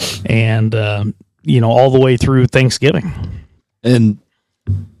 and all the way through Thanksgiving. And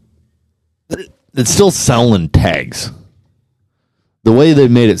it's still selling tags. The way they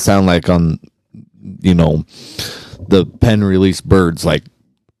made it sound like on, the pen release birds, like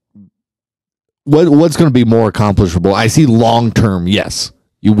what's going to be more accomplishable? I see long term, yes.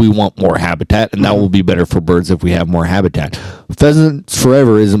 We want more habitat, and that will be better for birds if we have more habitat. Pheasants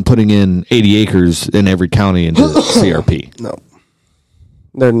Forever isn't putting in 80 acres in every county into CRP. No.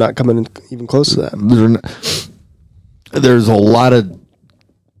 They're not coming in even close to that. There's a lot of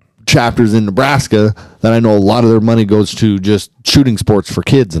chapters in Nebraska that I know a lot of their money goes to just shooting sports for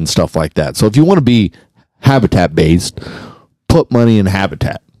kids and stuff like that. So if you want to be habitat based, put money in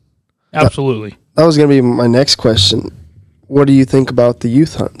habitat. Absolutely. That was going to be my next question. What do you think about the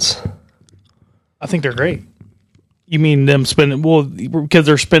youth hunts? I think they're great. You mean them spending, because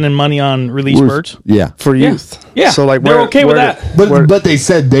they're spending money on released birds? Yeah. For youth. Yeah. So like they're okay with that. But they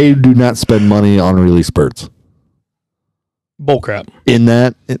said they do not spend money on released birds. Bull crap. In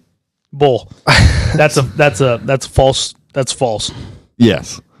that bull. That's false. That's false.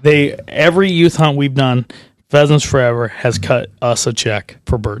 Yes. Every youth hunt we've done, Pheasants Forever has cut us a check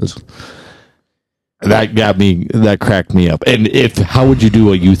for birds. That cracked me up. And how would you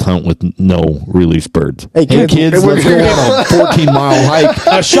do a youth hunt with no released birds? Hey kids, let's go on a 14-mile hike.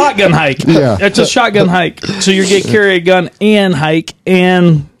 A shotgun hike. Yeah. It's a shotgun hike. So you get carry a gun and hike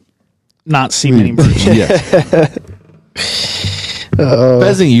and not see many birds. Yeah.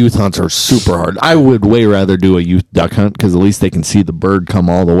 Pheasant youth hunts are super hard. I would way rather do a youth duck hunt because at least they can see the bird come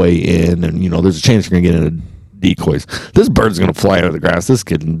all the way in, and there's a chance you're gonna get into decoys. This bird's gonna fly out of the grass. This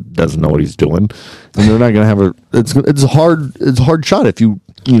kid doesn't know what he's doing, and they're not gonna have it's a hard shot if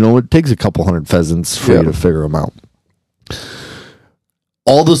it takes a couple hundred pheasants for you to figure them out.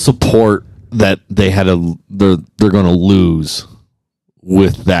 All the support that they had they're gonna lose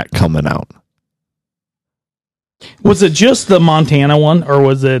with that coming out. Was it just the Montana one, or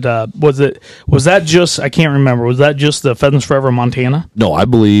was that just, I can't remember, was that just the Pheasants Forever Montana? No, I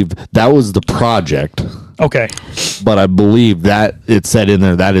believe that was the project. Okay. But I believe that it said in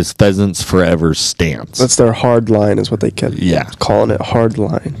there that is Pheasants Forever stance. That's their hard line is what they kept calling it, hard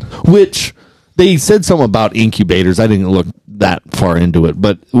line. Which they said something about incubators. I didn't look that far into it,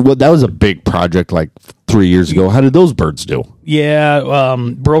 but that was a big project like 3 years ago. How did those birds do? Yeah,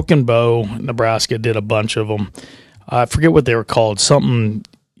 Broken Bow, Nebraska did a bunch of them. I forget what they were called. Something.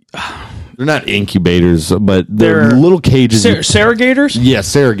 They're not incubators, but they're little cages. Surrogators?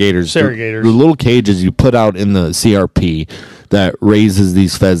 Yes, surrogators. Surrogators. The little cages you put out in the CRP that raises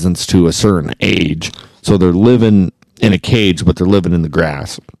these pheasants to a certain age. So they're living in a cage, but they're living in the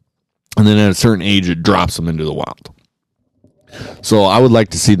grass. And then at a certain age, it drops them into the wild. So I would like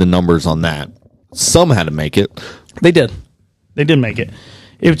to see the numbers on that. Some had to make it. They did. They did make it.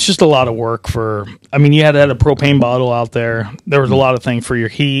 It was just a lot of work you had to have a propane bottle out there. There was a lot of things for your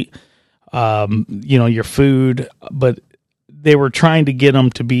heat, your food, but they were trying to get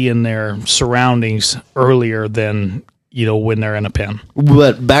them to be in their surroundings earlier than when they're in a pen.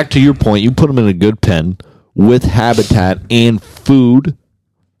 But back to your point, you put them in a good pen with habitat and food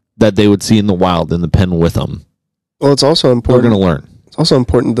that they would see in the wild in the pen with them. Well, it's also They're important. going to learn. It's also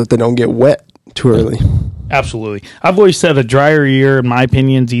important that they don't get wet too early. Absolutely. I've always said a drier year, in my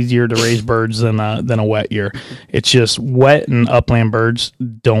opinion, is easier to raise birds than a wet year. It's just wet and upland birds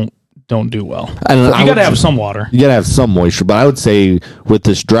don't do well. You got to have some water. You got to have some moisture. But I would say with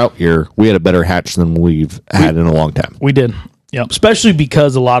this drought here, we had a better hatch than we've had in a long time. We did. Yep. Especially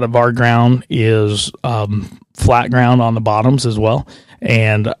because a lot of our ground is flat ground on the bottoms as well.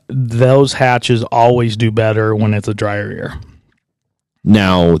 And those hatches always do better when it's a drier year.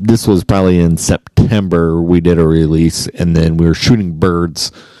 Now, this was probably in September we did a release, and then we were shooting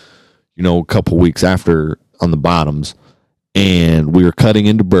birds, a couple weeks after on the bottoms, and we were cutting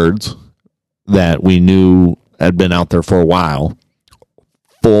into birds that we knew had been out there for a while,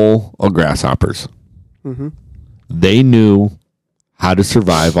 full of grasshoppers. Mm-hmm. They knew how to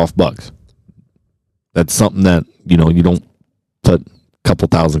survive off bugs. That's something that, you don't put a couple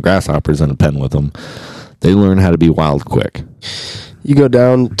thousand grasshoppers in a pen with them. They learn how to be wild quick. You go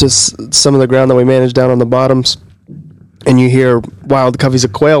down to some of the ground that we manage down on the bottoms, and you hear wild coveys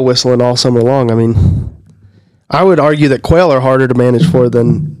of quail whistling all summer long. I mean, I would argue that quail are harder to manage for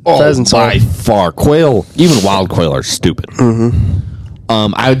than pheasants are. By far. Quail, even wild quail, are stupid.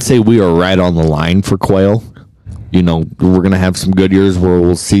 Mm-hmm. I would say we are right on the line for quail. We're going to have some good years where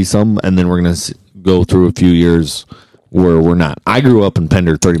we'll see some, and then we're going to go through a few years where we're not. I grew up in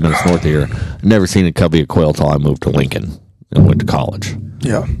Pender, 30 minutes north of here. Never seen a covey of quail till I moved to Lincoln and went to college.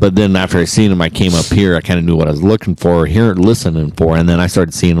 Yeah. But then after I seen them, I came up here. I kind of knew what I was looking for, listening for, and then I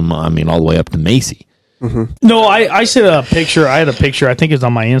started seeing them, all the way up to Macy. Mm-hmm. No, I said a picture. I had a picture. I think it was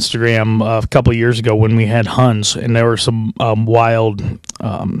on my Instagram a couple of years ago when we had Huns, and there were some wild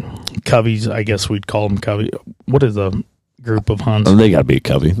coveys. I guess we'd call them covey. What is a group of Huns? Oh, they got to be a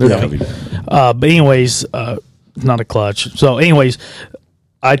covey. They're covey. But anyways, not a clutch. So anyways,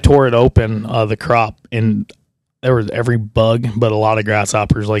 I tore it open, the crop, and there was every bug, but a lot of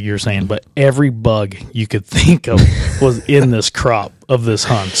grasshoppers, like you're saying. But every bug you could think of was in this crop of this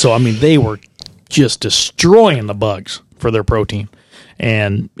Hun. So, I mean, they were just destroying the bugs for their protein.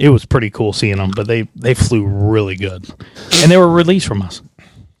 And it was pretty cool seeing them, but they flew really good. And they were released from us.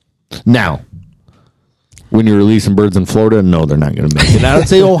 Now, when you're releasing birds in Florida, no, they're not going to make it. I would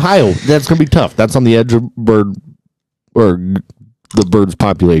say Ohio, that's going to be tough. That's on the edge of bird or the bird's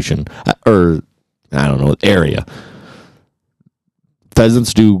population or I don't know, area.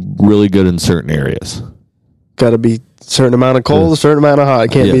 Pheasants do really good in certain areas. Got to be a certain amount of cold, a certain amount of hot.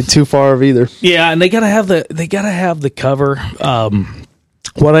 It can't be too far of either. Yeah, and they gotta have the cover.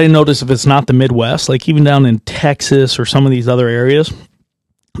 What I notice, if it's not the Midwest, like even down in Texas or some of these other areas,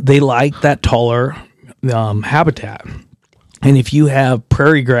 they like that taller habitat. And if you have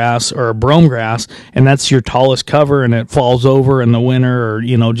prairie grass or a brome grass, and that's your tallest cover, and it falls over in the winter, or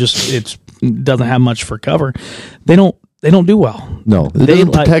it doesn't have much for cover, they don't do well. No, it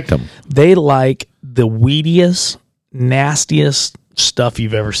doesn't protect them. They like the weediest, nastiest stuff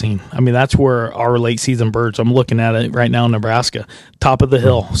you've ever seen. I mean, that's where our late season birds, I'm looking at it right now in Nebraska, top of the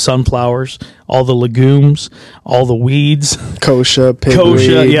hill, sunflowers, all the legumes, all the weeds, kochia,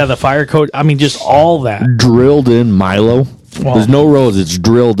 pigweed. the fire coat. I mean, just all that. Drilled in milo. Well, there's no rows, it's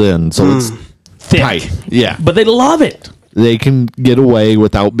drilled in, so it's thick. tight. Yeah. But they love it. They can get away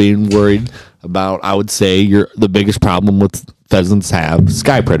without being worried about, I would say, the biggest problem with pheasants have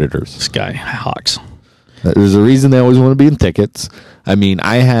sky predators. Sky hawks. There's a reason they always want to be in thickets. I mean,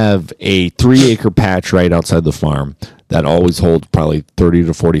 I have a 3-acre patch right outside the farm that always holds probably 30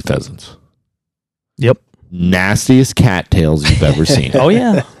 to 40 pheasants. Yep. Nastiest cattails you've ever seen. Oh,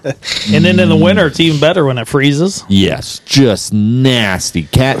 yeah. And then in the winter, it's even better when it freezes. Yes, just nasty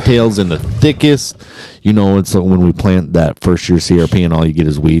cattails in the thickest. It's like when we plant that first year CRP and all you get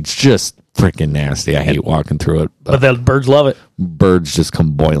is weeds. Just freaking nasty. I hate walking through it. But the birds love it. Birds just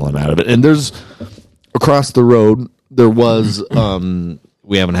come boiling out of it. And there's across the road, there was,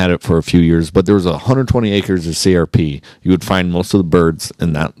 we haven't had it for a few years, but there was 120 acres of CRP. You would find most of the birds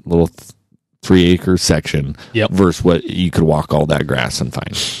in that little 3-acre section versus what you could walk all that grass and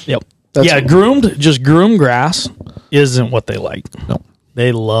find. Yep. Groomed grass isn't what they like. No.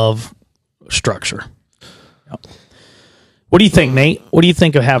 They love structure. Yep. What do you think, Nate? What do you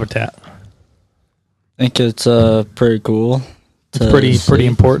think of habitat? I think it's pretty cool. It's pretty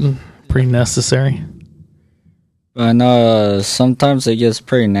important, pretty necessary. But I know sometimes it gets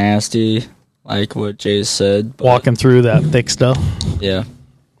pretty nasty, like what Jay said. Walking through that thick stuff. Yeah.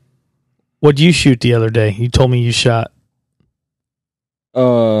 What'd you shoot the other day? You told me you shot.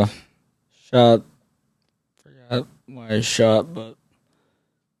 Shot. Forgot what I shot, but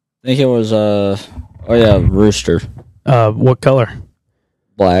I think it was rooster, What color?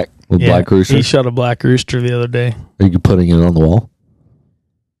 black. A black rooster. He shot a black rooster the other day. Are you putting it on the wall?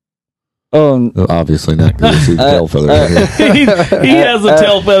 Oh, Obviously not. 'Cause you see the tail feather right here. he has a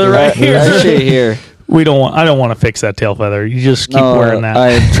tail feather right here. actually here. I don't want to fix that tail feather. You just keep wearing that.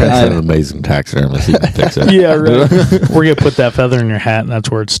 Trent's an amazing taxidermist. He can fix it. Yeah, right. We're gonna put that feather in your hat, and that's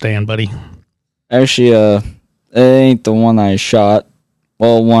where it's staying, buddy. Actually, it ain't the one I shot.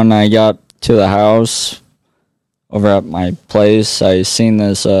 Well, when I got to the house over at my place, I seen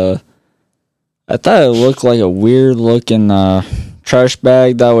this. I thought it looked like a weird looking trash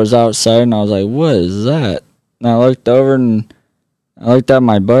bag that was outside, and I was like, "What is that?" And I looked over and I looked at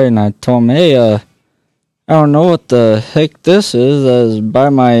my buddy, and I told him, "Hey, I don't know what the heck this is. That's by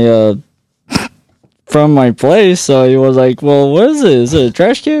my from my place." So he was like, "Well, what is it? Is it a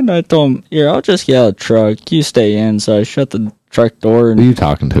trash can?" I told him, "Here, I'll just get out of the truck. You stay in." So I shut the truck door. Who And are you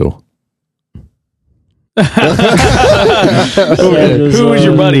talking to? Who was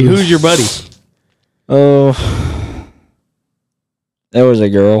your buddy? Who's your buddy? Oh, it was a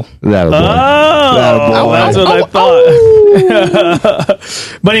girl. That was Oh, that's what I thought.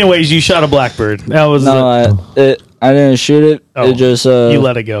 But anyways, you shot a blackbird. That was No, I didn't shoot it. Oh, It just you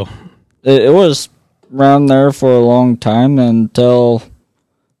let it go. it was around there for a long time until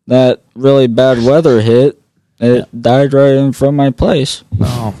that really bad weather hit. It died right in front of my place.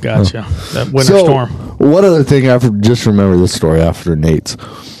 Oh, gotcha. That winter storm. One other thing, I just remember this story after Nate's.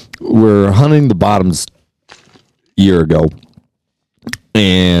 We're hunting the bottoms a year ago,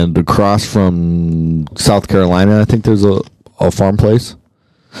 and across from South Carolina, I think there's a farm place.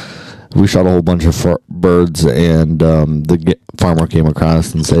 We shot a whole bunch of birds, and the farmer came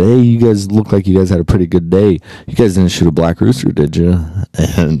across and said, "Hey, you guys look like you guys had a pretty good day. You guys didn't shoot a black rooster, did you?"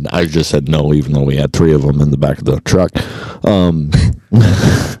 And I just said no, even though we had 3 of them in the back of the truck.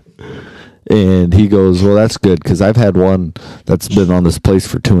 And he goes, "Well, that's good, because I've had one that's been on this place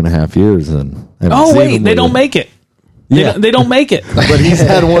for 2.5 years, and Oh, wait, they don't make it. Yeah. They don't make it. But he's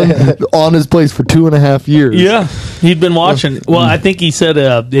had one on his place for 2.5 years. Yeah, he'd been watching. Well, I think he said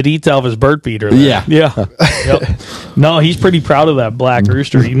it eats out of his bird feeder. there. Yeah. Yeah. Yep. No, he's pretty proud of that black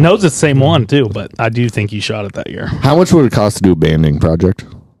rooster. He knows it's the same one, too, but I do think he shot it that year. How much would it cost to do a banding project?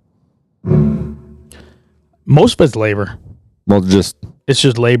 Most of it's labor. Well, just It's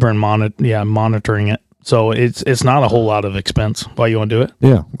just labor and monitoring it. So it's not a whole lot of expense. Why you want to do it?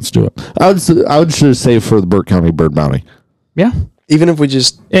 yeah, let's do it. I would just say for the Burke County Bird Bounty. Yeah. Even if we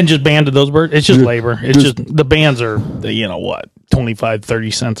just And just banded those birds. It's just Just- labor. It's just- just the bands are, 25,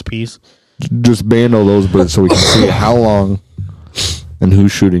 30 cents a piece. Just band all those birds so we can see how long and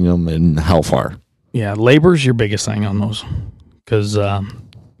who's shooting them and how far. Yeah, labor's your biggest thing on those. Because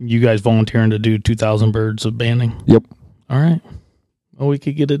you guys volunteering to do 2,000 birds of banding. Yep. All right. Well, we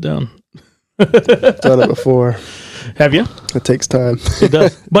could get it done. done it before. Have you? It takes time. It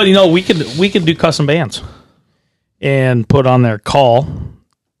does. But we could do custom bands and put on their call,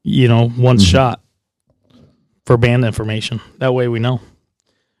 one shot for band information. That way we know.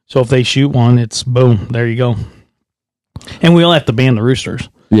 So if they shoot one, it's boom, there you go. And we only have to ban the roosters.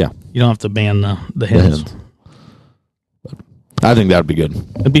 Yeah. You don't have to ban the hens. hens. I think that'd be good.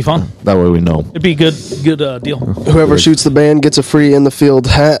 It'd be fun. That way we know. It'd be a good deal. Whoever shoots the band gets a free in the field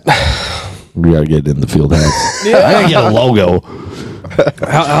hat. We gotta get in the field hats. I gotta get a logo.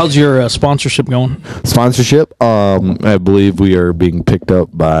 How's your sponsorship going? Sponsorship. I believe we are being picked up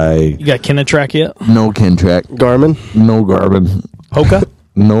by You got Kinetrack yet? no Kintrack, Garmin, no Garmin, Hoka?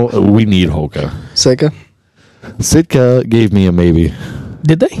 no. We need Hoka. Seika. Sitka gave me a maybe.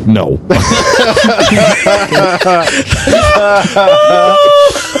 Did they? No.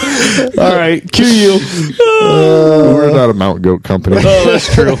 All right, cue you. We're not a mountain goat company. Oh,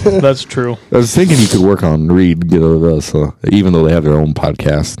 that's true. That's true. I was thinking you could work on Reed, get with us, even though they have their own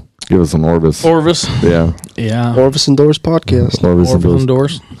podcast. Give us an Orvis. Orvis. Yeah. Yeah. Orvis Indoors podcast. Orvis and Orvis those.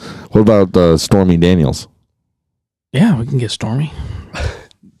 indoors. What about Stormy Daniels? Yeah, we can get Stormy.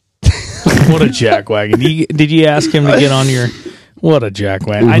 What a jackwagon. Did you ask him to get on your... What a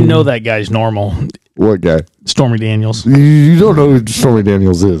jackwagon. I know that guy's normal. What guy? Stormy Daniels. You don't know who Stormy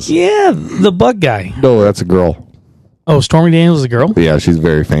Daniels is. Yeah, the bug guy. No, that's a girl. Oh, Stormy Daniels is a girl? Yeah, she's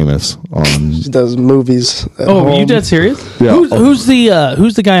very famous on. She does movies. At Oh, home. you dead serious? Yeah. Who's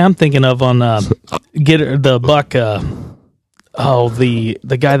the guy I'm thinking of on the buck?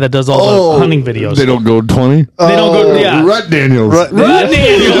 The guy that does all the hunting videos. They don't go 20. They don't go. Yeah, Rut Daniels. Rut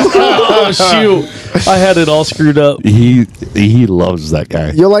Daniels. Oh shoot, I had it all screwed up. He loves that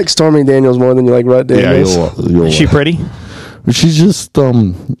guy. You'll like Stormy Daniels more than you like Rut Yeah, Daniels. you'll Is she pretty? She's just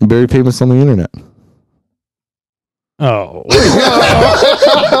very famous on the internet. Oh.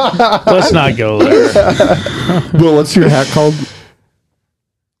 Let's not go there. Well, what's your hat called?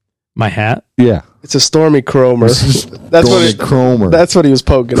 My hat? Yeah. It's a Stormy Cromer. That's what Stormy Cromer. That's what he was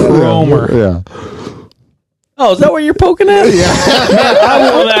poking at. Cromer. Yeah. Oh, is that what you're poking at? Yeah.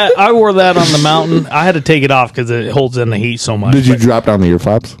 I wore that on the mountain. I had to take it off because it holds in the heat so much. Did you but- drop down the ear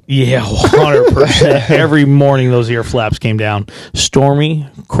flaps? Yeah, 100%. Every morning those ear flaps came down. Stormy,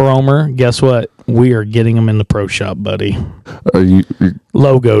 Cromer, guess what? We are getting them in the pro shop, buddy. Are you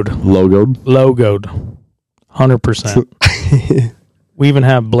Logoed. logoed? 100%. We even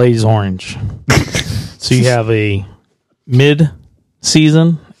have Blaze Orange. So you have a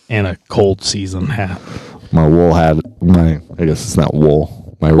mid-season and a cold season hat. My wool hat. I guess it's not wool.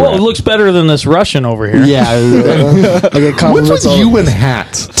 My Well, rat. it looks better than this Russian over here. Yeah. I get What's compliments with all you and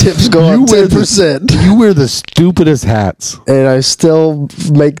hats? tips go up wear 10%. You wear the stupidest hats. And I still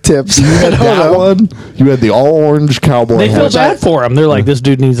make tips. I don't That know. one. You had the all orange cowboy They feel hat. bad for him. They're like, this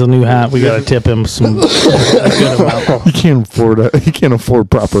dude needs a new hat. We got to tip him some a good amount. You can't afford You can't afford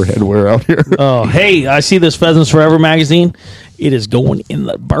proper headwear out here. Oh, hey, I see this Pheasants Forever magazine. It is going in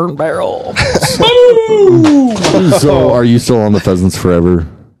the burn barrel. So, are you still on the Pheasants Forever?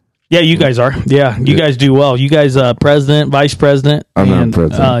 Yeah, you guys are. Yeah, you guys do well. You guys, president, vice president, I'm not and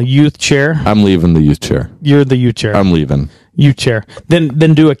president. youth chair. I'm leaving the youth chair. You're the youth chair. I'm leaving. Youth chair. Then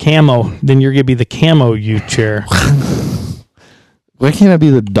do a camo. Then you're gonna be the camo youth chair. Why can't I be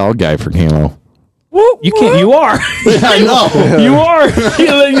the dog guy for camo? You can't. You are. I know. You are.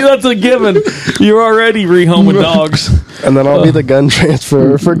 That's a given. You're already rehoming dogs. And then I'll be the gun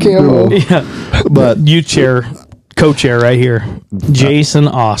transfer for camo. Yeah, But youth chair, co-chair right here, Jason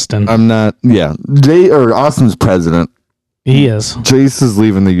Austin. I'm not. Yeah, Austin's president. He is. Jace is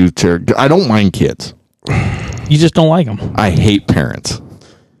leaving the youth chair. I don't mind kids. You just don't like him. I hate parents.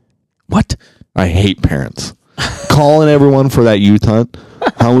 What? I hate parents. Calling everyone for that youth hunt.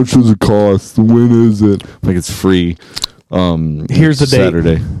 How much does it cost? When is it? Like it's free. Here's the date.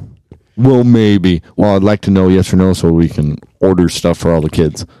 Saturday. Well, maybe. Well, I'd like to know yes or no so we can order stuff for all the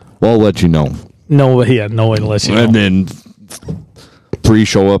kids. Well, I'll let you know. No, yeah, no one unless you know. And then 3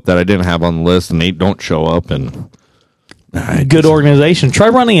 show up that I didn't have on the list, and 8 don't show up. And Good organization. Try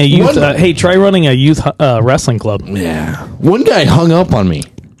running a youth. Try running a youth wrestling club. Yeah. One guy hung up on me.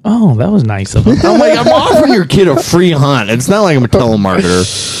 Oh, that was nice of him. I'm like, I'm offering your kid a free hunt. It's not like I'm a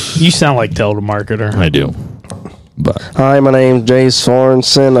telemarketer. You sound like telemarketer. I do. But Hi, my name's Jay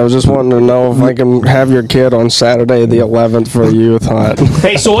Sorensen. I was just wanting to know if I can have your kid on Saturday the 11th for a youth hunt.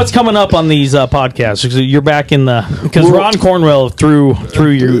 Hey, so what's coming up on these podcasts? 'Cause you're back in the because Ron Cornwell threw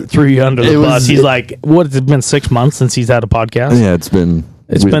you under the It was- bus. He's like, what? It's been 6 months since he's had a podcast. yeah, it's been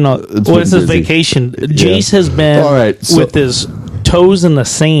It's been it's his busy. vacation. Jace has been All right, so- with his toes in the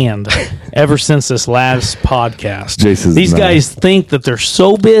sand ever since this last podcast. Jace is These not- guys think that they're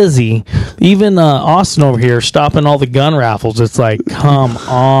so busy. Even Austin over here stopping all the gun raffles. It's like, come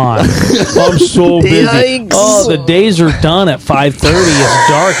on, I'm so busy. Yikes. Oh, the days are done at 5:30. It's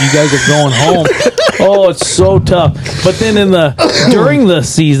dark. You guys are going home. Oh, it's so tough. But then during the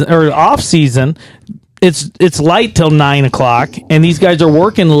season or off season, it's light till 9 o'clock, and these guys are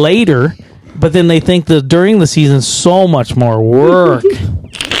working later. But then they think that during the season, so much more work.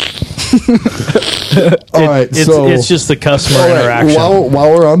 All right, It's just the customer all right, interaction.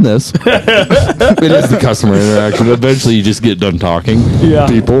 while we're on this, it is the customer interaction. Eventually, you just get done talking. Yeah.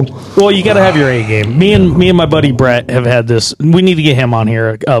 People. Well, you got to have your A game. Me and my buddy Brett have had this. We need to get him on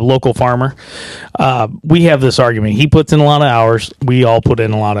here, a local farmer. We have this argument. He puts in a lot of hours. We all put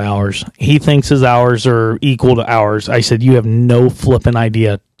in a lot of hours. He thinks his hours are equal to ours. I said, you have no flipping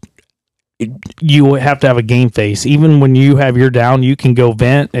idea. You have to have a game face. Even when you have your down, you can go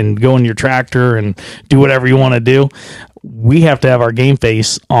vent and go in your tractor and do whatever you want to do. We have to have our game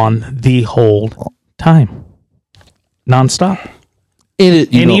face on the whole time, nonstop.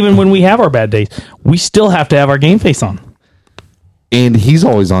 And Even when we have our bad days, we still have to have our game face on. and he's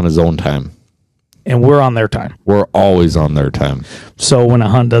always on his own time. And we're on their time. We're always on their time. So when a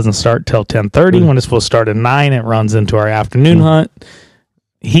hunt doesn't start till 10:30, when it's supposed to start at 9, it runs into our afternoon hunt.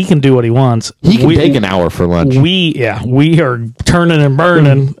 He can do what he wants. He can take an hour for lunch. We are turning and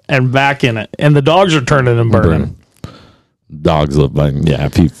burning and back in it. And the dogs are turning and burning. Dogs live by. Yeah,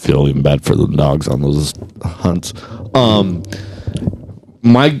 if you feel even bad for the dogs on those hunts.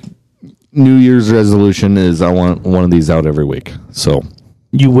 My New Year's resolution is I want one of these out every week. So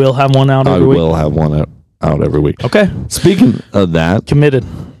You will have one out I every week? will have one out every week. Okay. Speaking of that, Committed.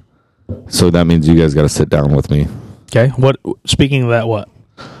 so that means you guys got to sit down with me. Okay. Speaking of that, what?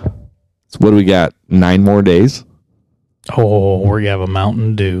 So what do we got? 9 more days? Oh, we're going to have a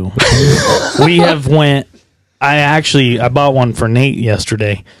Mountain Dew. We have went I bought one for Nate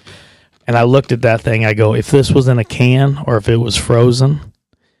yesterday, and I looked at that thing. I go, if this was in a can or if it was frozen,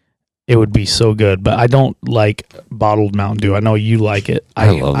 it would be so good. But I don't like bottled Mountain Dew. I know you like it.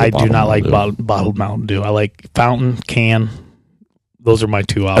 I love the I do bottled not like Mountain bottled Mountain Dew. I like fountain, can. Those are my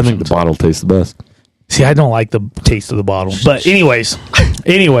two options. I think the bottle tastes the best. See, I don't like the taste of the bottle. But anyways,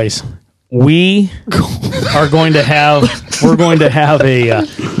 we are going to have a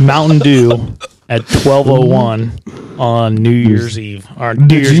Mountain Dew at 12:01 on New Year's Eve or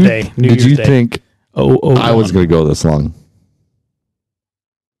New Year's Day. Did you think I was going to go this long?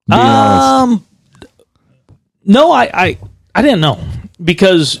 Being honest. No, I didn't know,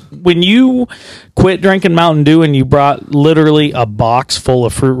 because when you quit drinking Mountain Dew and you brought literally a box full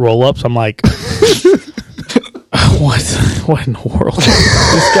of fruit roll-ups, I'm like, what in the world?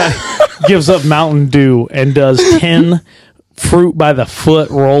 This guy gives up Mountain Dew and does 10 fruit by the foot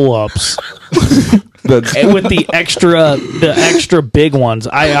roll-ups. And with the extra big ones.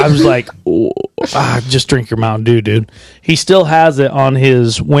 I was like, just drink your Mountain Dew, dude. He still has it on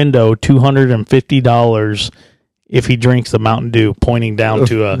his window, $250 if he drinks the Mountain Dew, pointing down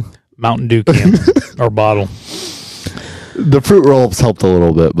to a Mountain Dew can or bottle. The fruit roll-ups helped a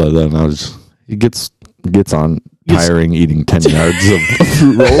little bit, but then he gets on tiring eating 10 yards of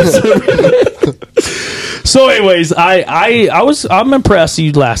fruit rolls. So anyways, I'm impressed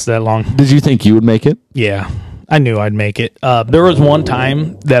you last that long. Did you think you would make it? Yeah, I knew I'd make it. There was one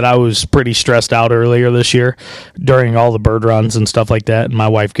time that I was pretty stressed out earlier this year during all the bird runs and stuff like that. And my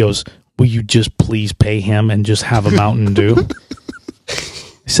wife goes, will you just please pay him and just have a Mountain Dew? I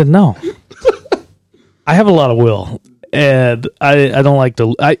said, no. I have a lot of will. And I don't like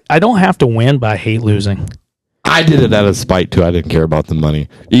to... I don't have to win, but I hate losing. I did it out of spite, too. I didn't care about the money.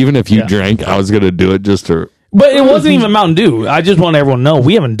 Even if you drank, I was going to do it just to... But it wasn't even Mountain Dew. I just want everyone to know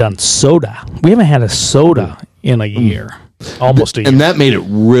we haven't done soda. We haven't had a soda in a year. Almost a year. And that made it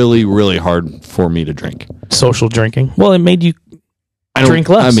really, really hard for me to drink. Social drinking. Well, it made you drink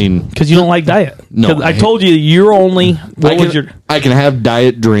less. I mean... Because you don't like diet. No. I told you, you're only... I can have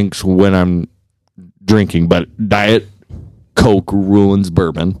diet drinks when I'm drinking, but Diet Coke ruins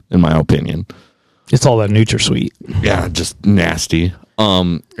bourbon, in my opinion. It's all that NutraSweet. Yeah, just nasty.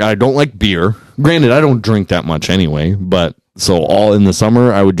 I don't like beer. Granted, I don't drink that much anyway, but so all in the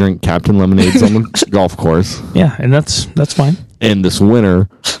summer, I would drink Captain Lemonades on the golf course. Yeah, and that's fine. And this winter,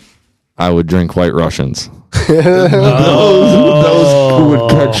 I would drink White Russians. Those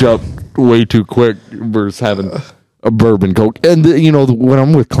would catch up way too quick versus having a bourbon Coke. And, when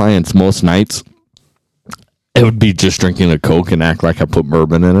I'm with clients most nights, it would be just drinking a Coke and act like I put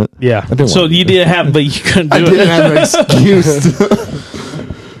bourbon in it. Yeah. So you didn't have, but you couldn't do it. I didn't have an excuse.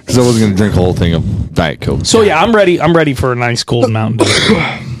 Because I wasn't going to drink a whole thing of Diet Coke. So yeah, I'm ready. I'm ready for a nice cold Mountain Dew.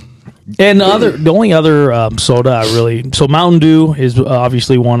 And the only other soda so Mountain Dew is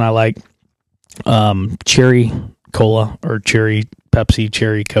obviously one I like. Cherry Cola or Cherry Pepsi,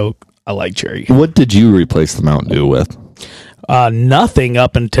 Cherry Coke. I like cherry. What did you replace the Mountain Dew with? Nothing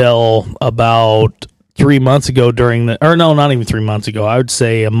up until about 3 months ago not even 3 months ago. I would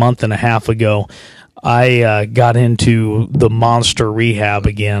say a month and a half ago. I got into the Monster Rehab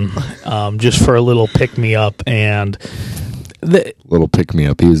again, just for a little pick me up, and little pick me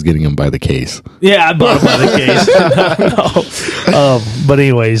up. He was getting him by the case. Yeah, I bought him by the case. No. But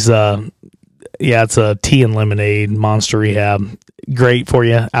anyways, it's a tea and lemonade Monster Rehab. Great for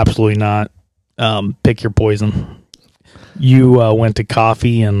you? Absolutely not. Pick your poison. You went to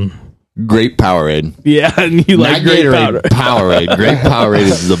coffee and Grape Powerade. Yeah, and you like Grape Powerade. Grape Powerade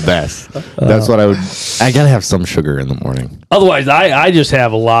is the best. That's what I gotta have some sugar in the morning. Otherwise, I just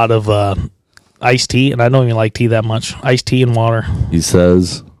have a lot of iced tea, and I don't even like tea that much. Iced tea and water. He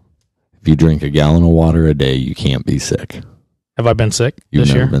says, if you drink a gallon of water a day, you can't be sick. Have I been sick You've this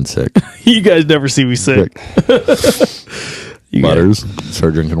never year? been sick. You guys never see me sick. Butters,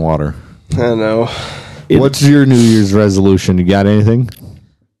 start drinking water. I know. What's your New Year's resolution? You got anything?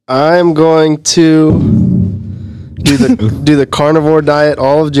 I'm going to do the carnivore diet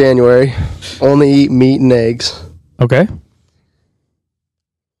all of January. Only eat meat and eggs. Okay.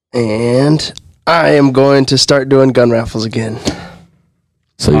 And I am going to start doing gun raffles again.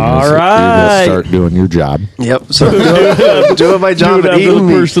 So you're gonna start doing your job. Yep. So doing my job and eating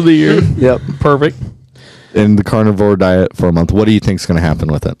meat. First of the year. Yep. Perfect. In the carnivore diet for a month, what do you think is going to happen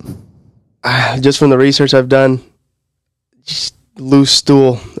with it? Just from the research I've done, just loose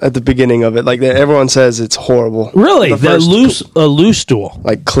stool at the beginning of it. Like everyone says, it's horrible. Really? That loose stool,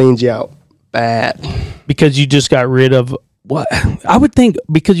 like cleans you out bad because you just got rid of what? I would think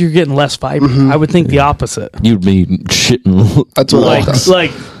because you're getting less fiber. I would think the opposite. You'd be shitting. That's what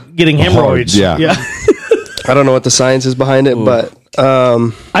like getting hemorrhoids. Yeah. I don't know what the science is behind it, but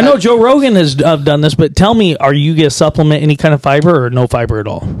I know Joe Rogan has done this, but tell me, are you going to supplement any kind of fiber or no fiber at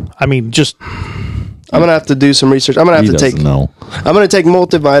all? I mean, just I'm gonna have to do some research. I'm gonna have He to take. doesn't know. I'm gonna take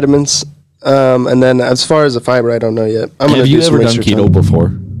multivitamins, and then as far as the fiber, I don't know yet. I'm gonna Have you do some ever done research keto on-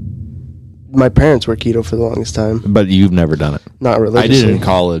 before? My parents were keto for the longest time. But you've never done it. Not I religiously. did in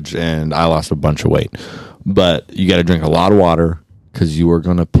college, and I lost a bunch of weight. But you got to drink a lot of water because you are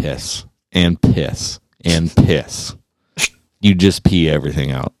going to piss and piss and piss. You just pee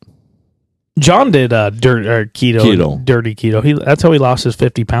everything out. John did keto, Keto. dirty keto. That's how he lost his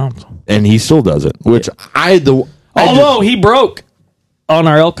 50 pounds. And he still does it, which Although he broke on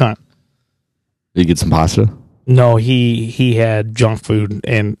our elk hunt. Did you get some pasta? No, he had junk food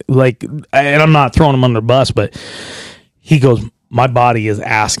and I'm not throwing him under the bus, but he goes, my body is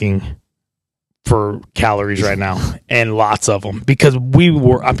asking for calories right now and lots of them because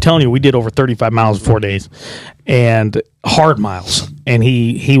I'm telling you, we did over 35 miles in 4 days and hard miles. And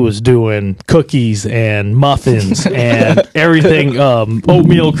he was doing cookies and muffins and everything,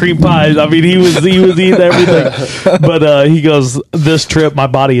 oatmeal cream pies. I mean, he was eating everything. But he goes, this trip, my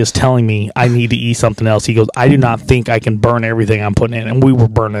body is telling me I need to eat something else. He goes, I do not think I can burn everything I'm putting in. And we were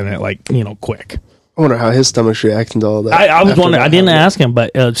burning it quick. I wonder how his stomach's reacting to all that. I was after wondering. that I didn't happened. ask him,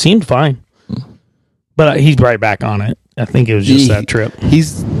 but it seemed fine. But he's right back on it. I think it was just that trip.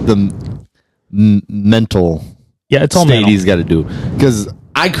 He's the mental Yeah, it's all state mental. he's got to do. Because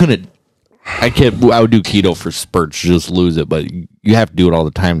I would do keto for spurts, just lose it. But you have to do it all the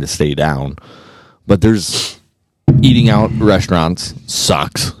time to stay down. But there's eating out restaurants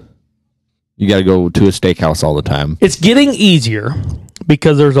sucks. You got to go to a steakhouse all the time. It's getting easier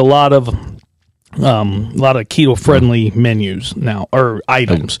because there's a lot of keto friendly menus now or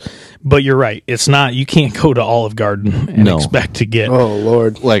items. But you're right. It's not. You can't go to Olive Garden and No. expect to get. Oh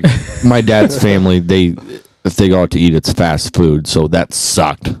Lord! Like my dad's family, if they go out to eat, it's fast food. So that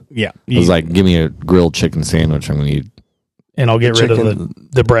sucked. Yeah, It was like, give me a grilled chicken sandwich. I'm going to eat and I'll get rid of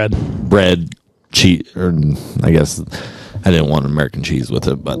the bread. bread, cheese, or I guess I didn't want American cheese with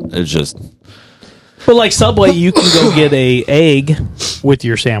it, but it's just But like Subway, you can go get a egg with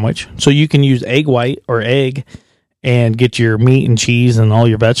your sandwich. So you can use egg white or egg and get your meat and cheese and all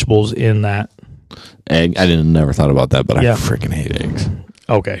your vegetables in that. egg. I never thought about that, but Yeah. I freaking hate eggs.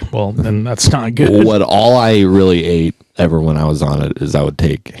 Okay, well, then that's not good. What all I really ate ever when I was on it is I would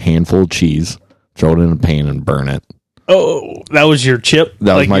take a handful of cheese, throw it in a pan, and burn it. Oh, that was your chip?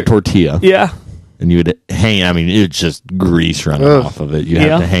 That was my tortilla. Yeah. And you would hang. I mean, it's just grease running off of it. You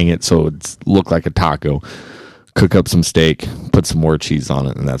have to hang it so it looked like a taco. Cook up some steak, put some more cheese on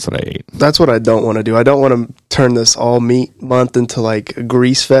it, and that's what I ate. That's what I don't want to do. I don't want to turn this all meat month into like a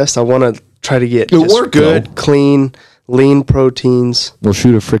grease fest. I want to try to get just worked, good, though. clean, lean proteins. We'll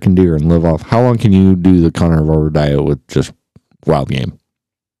shoot a freaking deer and live off. How long can you do the carnivore diet with just wild game?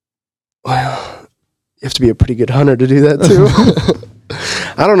 Well, you have to be a pretty good hunter to do that too.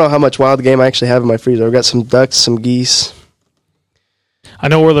 I don't know how much wild game I actually have in my freezer. I've got some ducks, some geese. I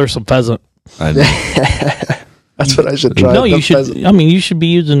know where there's some pheasant. That's what I should try. No, the you should. pheasant. I mean, you should be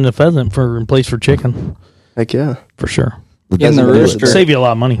using the pheasant in place for chicken Heck yeah. for sure. In the rooster. Save you a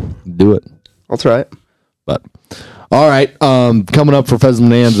lot of money. Do it. I'll try it. But all right, coming up for Pheasant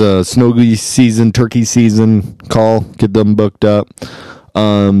Bonanza, snow goose season, turkey season. Get them booked up.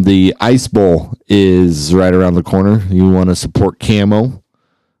 The Ice Bowl is right around the corner. You want to support Camo,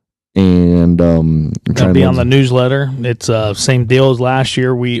 and Gonna be on the newsletter. It's same deal as last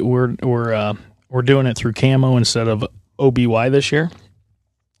year. We're doing it through Camo instead of OBY this year,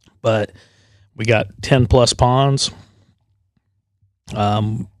 but we got 10 plus ponds,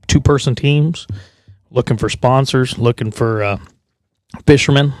 2-person teams, looking for sponsors, looking for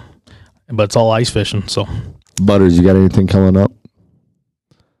fishermen, but it's all ice fishing. So Butters, you got anything coming up?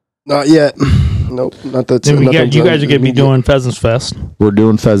 Not yet. Nope. Not that. then you guys are going to be doing Pheasants Fest. We're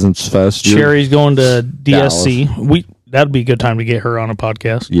doing Pheasants Fest. Sherry's going to DSC. That'd be a good time to get her on a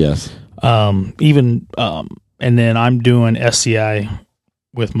podcast. Yes. And then I'm doing SCI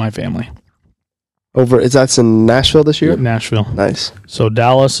with my family. That's in Nashville this year. Nashville. Nice. So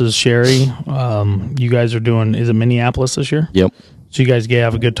Dallas is Sherry. You guys are doing, is it Minneapolis this year? Yep. So you guys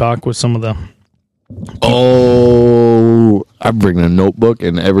have a good talk with some of the. Oh, I'm bringing a notebook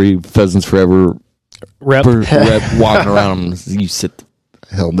and every Pheasants Forever Rep. rep walking around. You sit the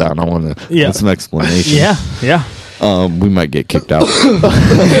hell down. I want to get some explanation. Yeah. We might get kicked out. You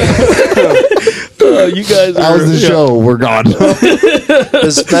guys That was the show. We're gone.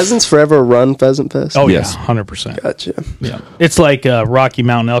 Does Pheasants Forever run Pheasant Fest? Oh, Yes. yeah. 100%. Gotcha. Yeah. It's like Rocky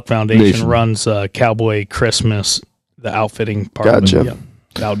Mountain Elk Foundation Nation. runs Cowboy Christmas, the outfitting part Gotcha. of it. Yeah.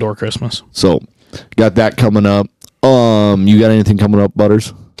 The outdoor Christmas. So got that coming up. You got anything coming up,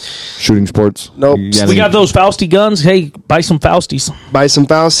 Butters? Shooting sports? Nope. We got those Fausty guns. Hey, buy some Fausties. Buy some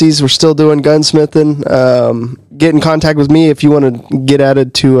Fausties. We're still doing gunsmithing. Get in contact with me if you want to get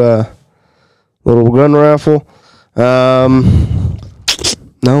added to a little gun raffle.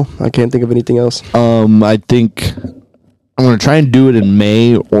 No, I can't think of anything else. I think I'm going to try and do it in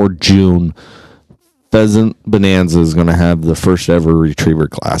May or June. Pheasant Bonanza is going to have the first ever Retriever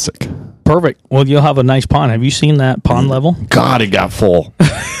Classic. Perfect. Well, you'll have a nice pond. Have you seen that pond level? God, it got full.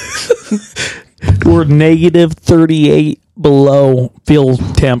 We're negative 38 below field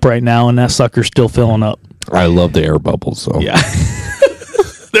temp right now, and that sucker's still filling up. I love the air bubbles. So Yeah.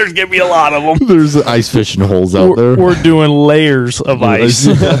 There's going to be a lot of them. there's ice fishing holes out there. We're doing layers of ice.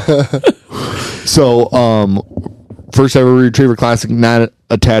 So, first ever Retriever Classic, not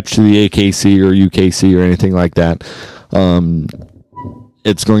attached to the AKC or UKC or anything like that.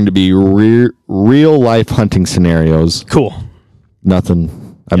 It's going to be real life hunting scenarios. Cool.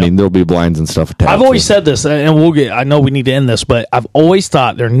 Nothing. I mean, there'll be blinds and stuff attached. I've always said this, and I know we need to end this, but I've always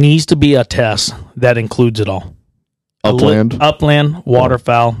thought there needs to be a test that includes it all. Upland,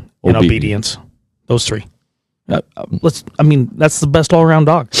 waterfowl, and obedience. Those three. That's the best all-around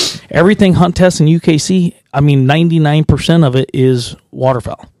dog. Everything hunt test in UKC, 99% of it is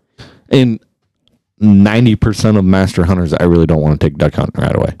waterfowl. And 90% of master hunters, I really don't want to take duck hunting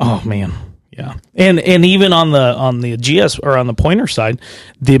right away. Oh man, yeah. And even on the GS or on the pointer side,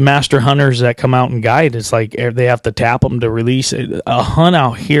 the master hunters that come out and guide, it's like they have to tap them to release it. A hunt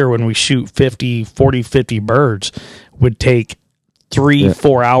out here when we shoot 50 birds would take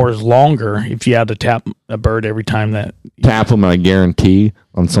 3-4 hours longer if you had to tap a bird every time that tap them. I guarantee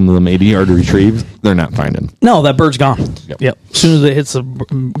on some of them 80-yard retrieves, they're not finding. No, that bird's gone. Yep. As soon as it hits the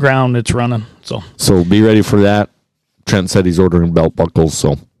ground, it's running. So be ready for that. Trent said he's ordering belt buckles.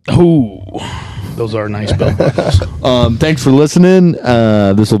 So those are nice belt buckles. Thanks for listening.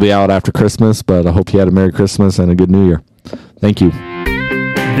 This will be out after Christmas, but I hope you had a Merry Christmas and a good New Year. Thank you.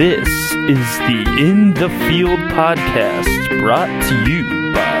 This is the In the Field podcast, brought to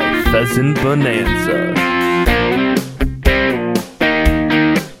you by Pheasant Bonanza.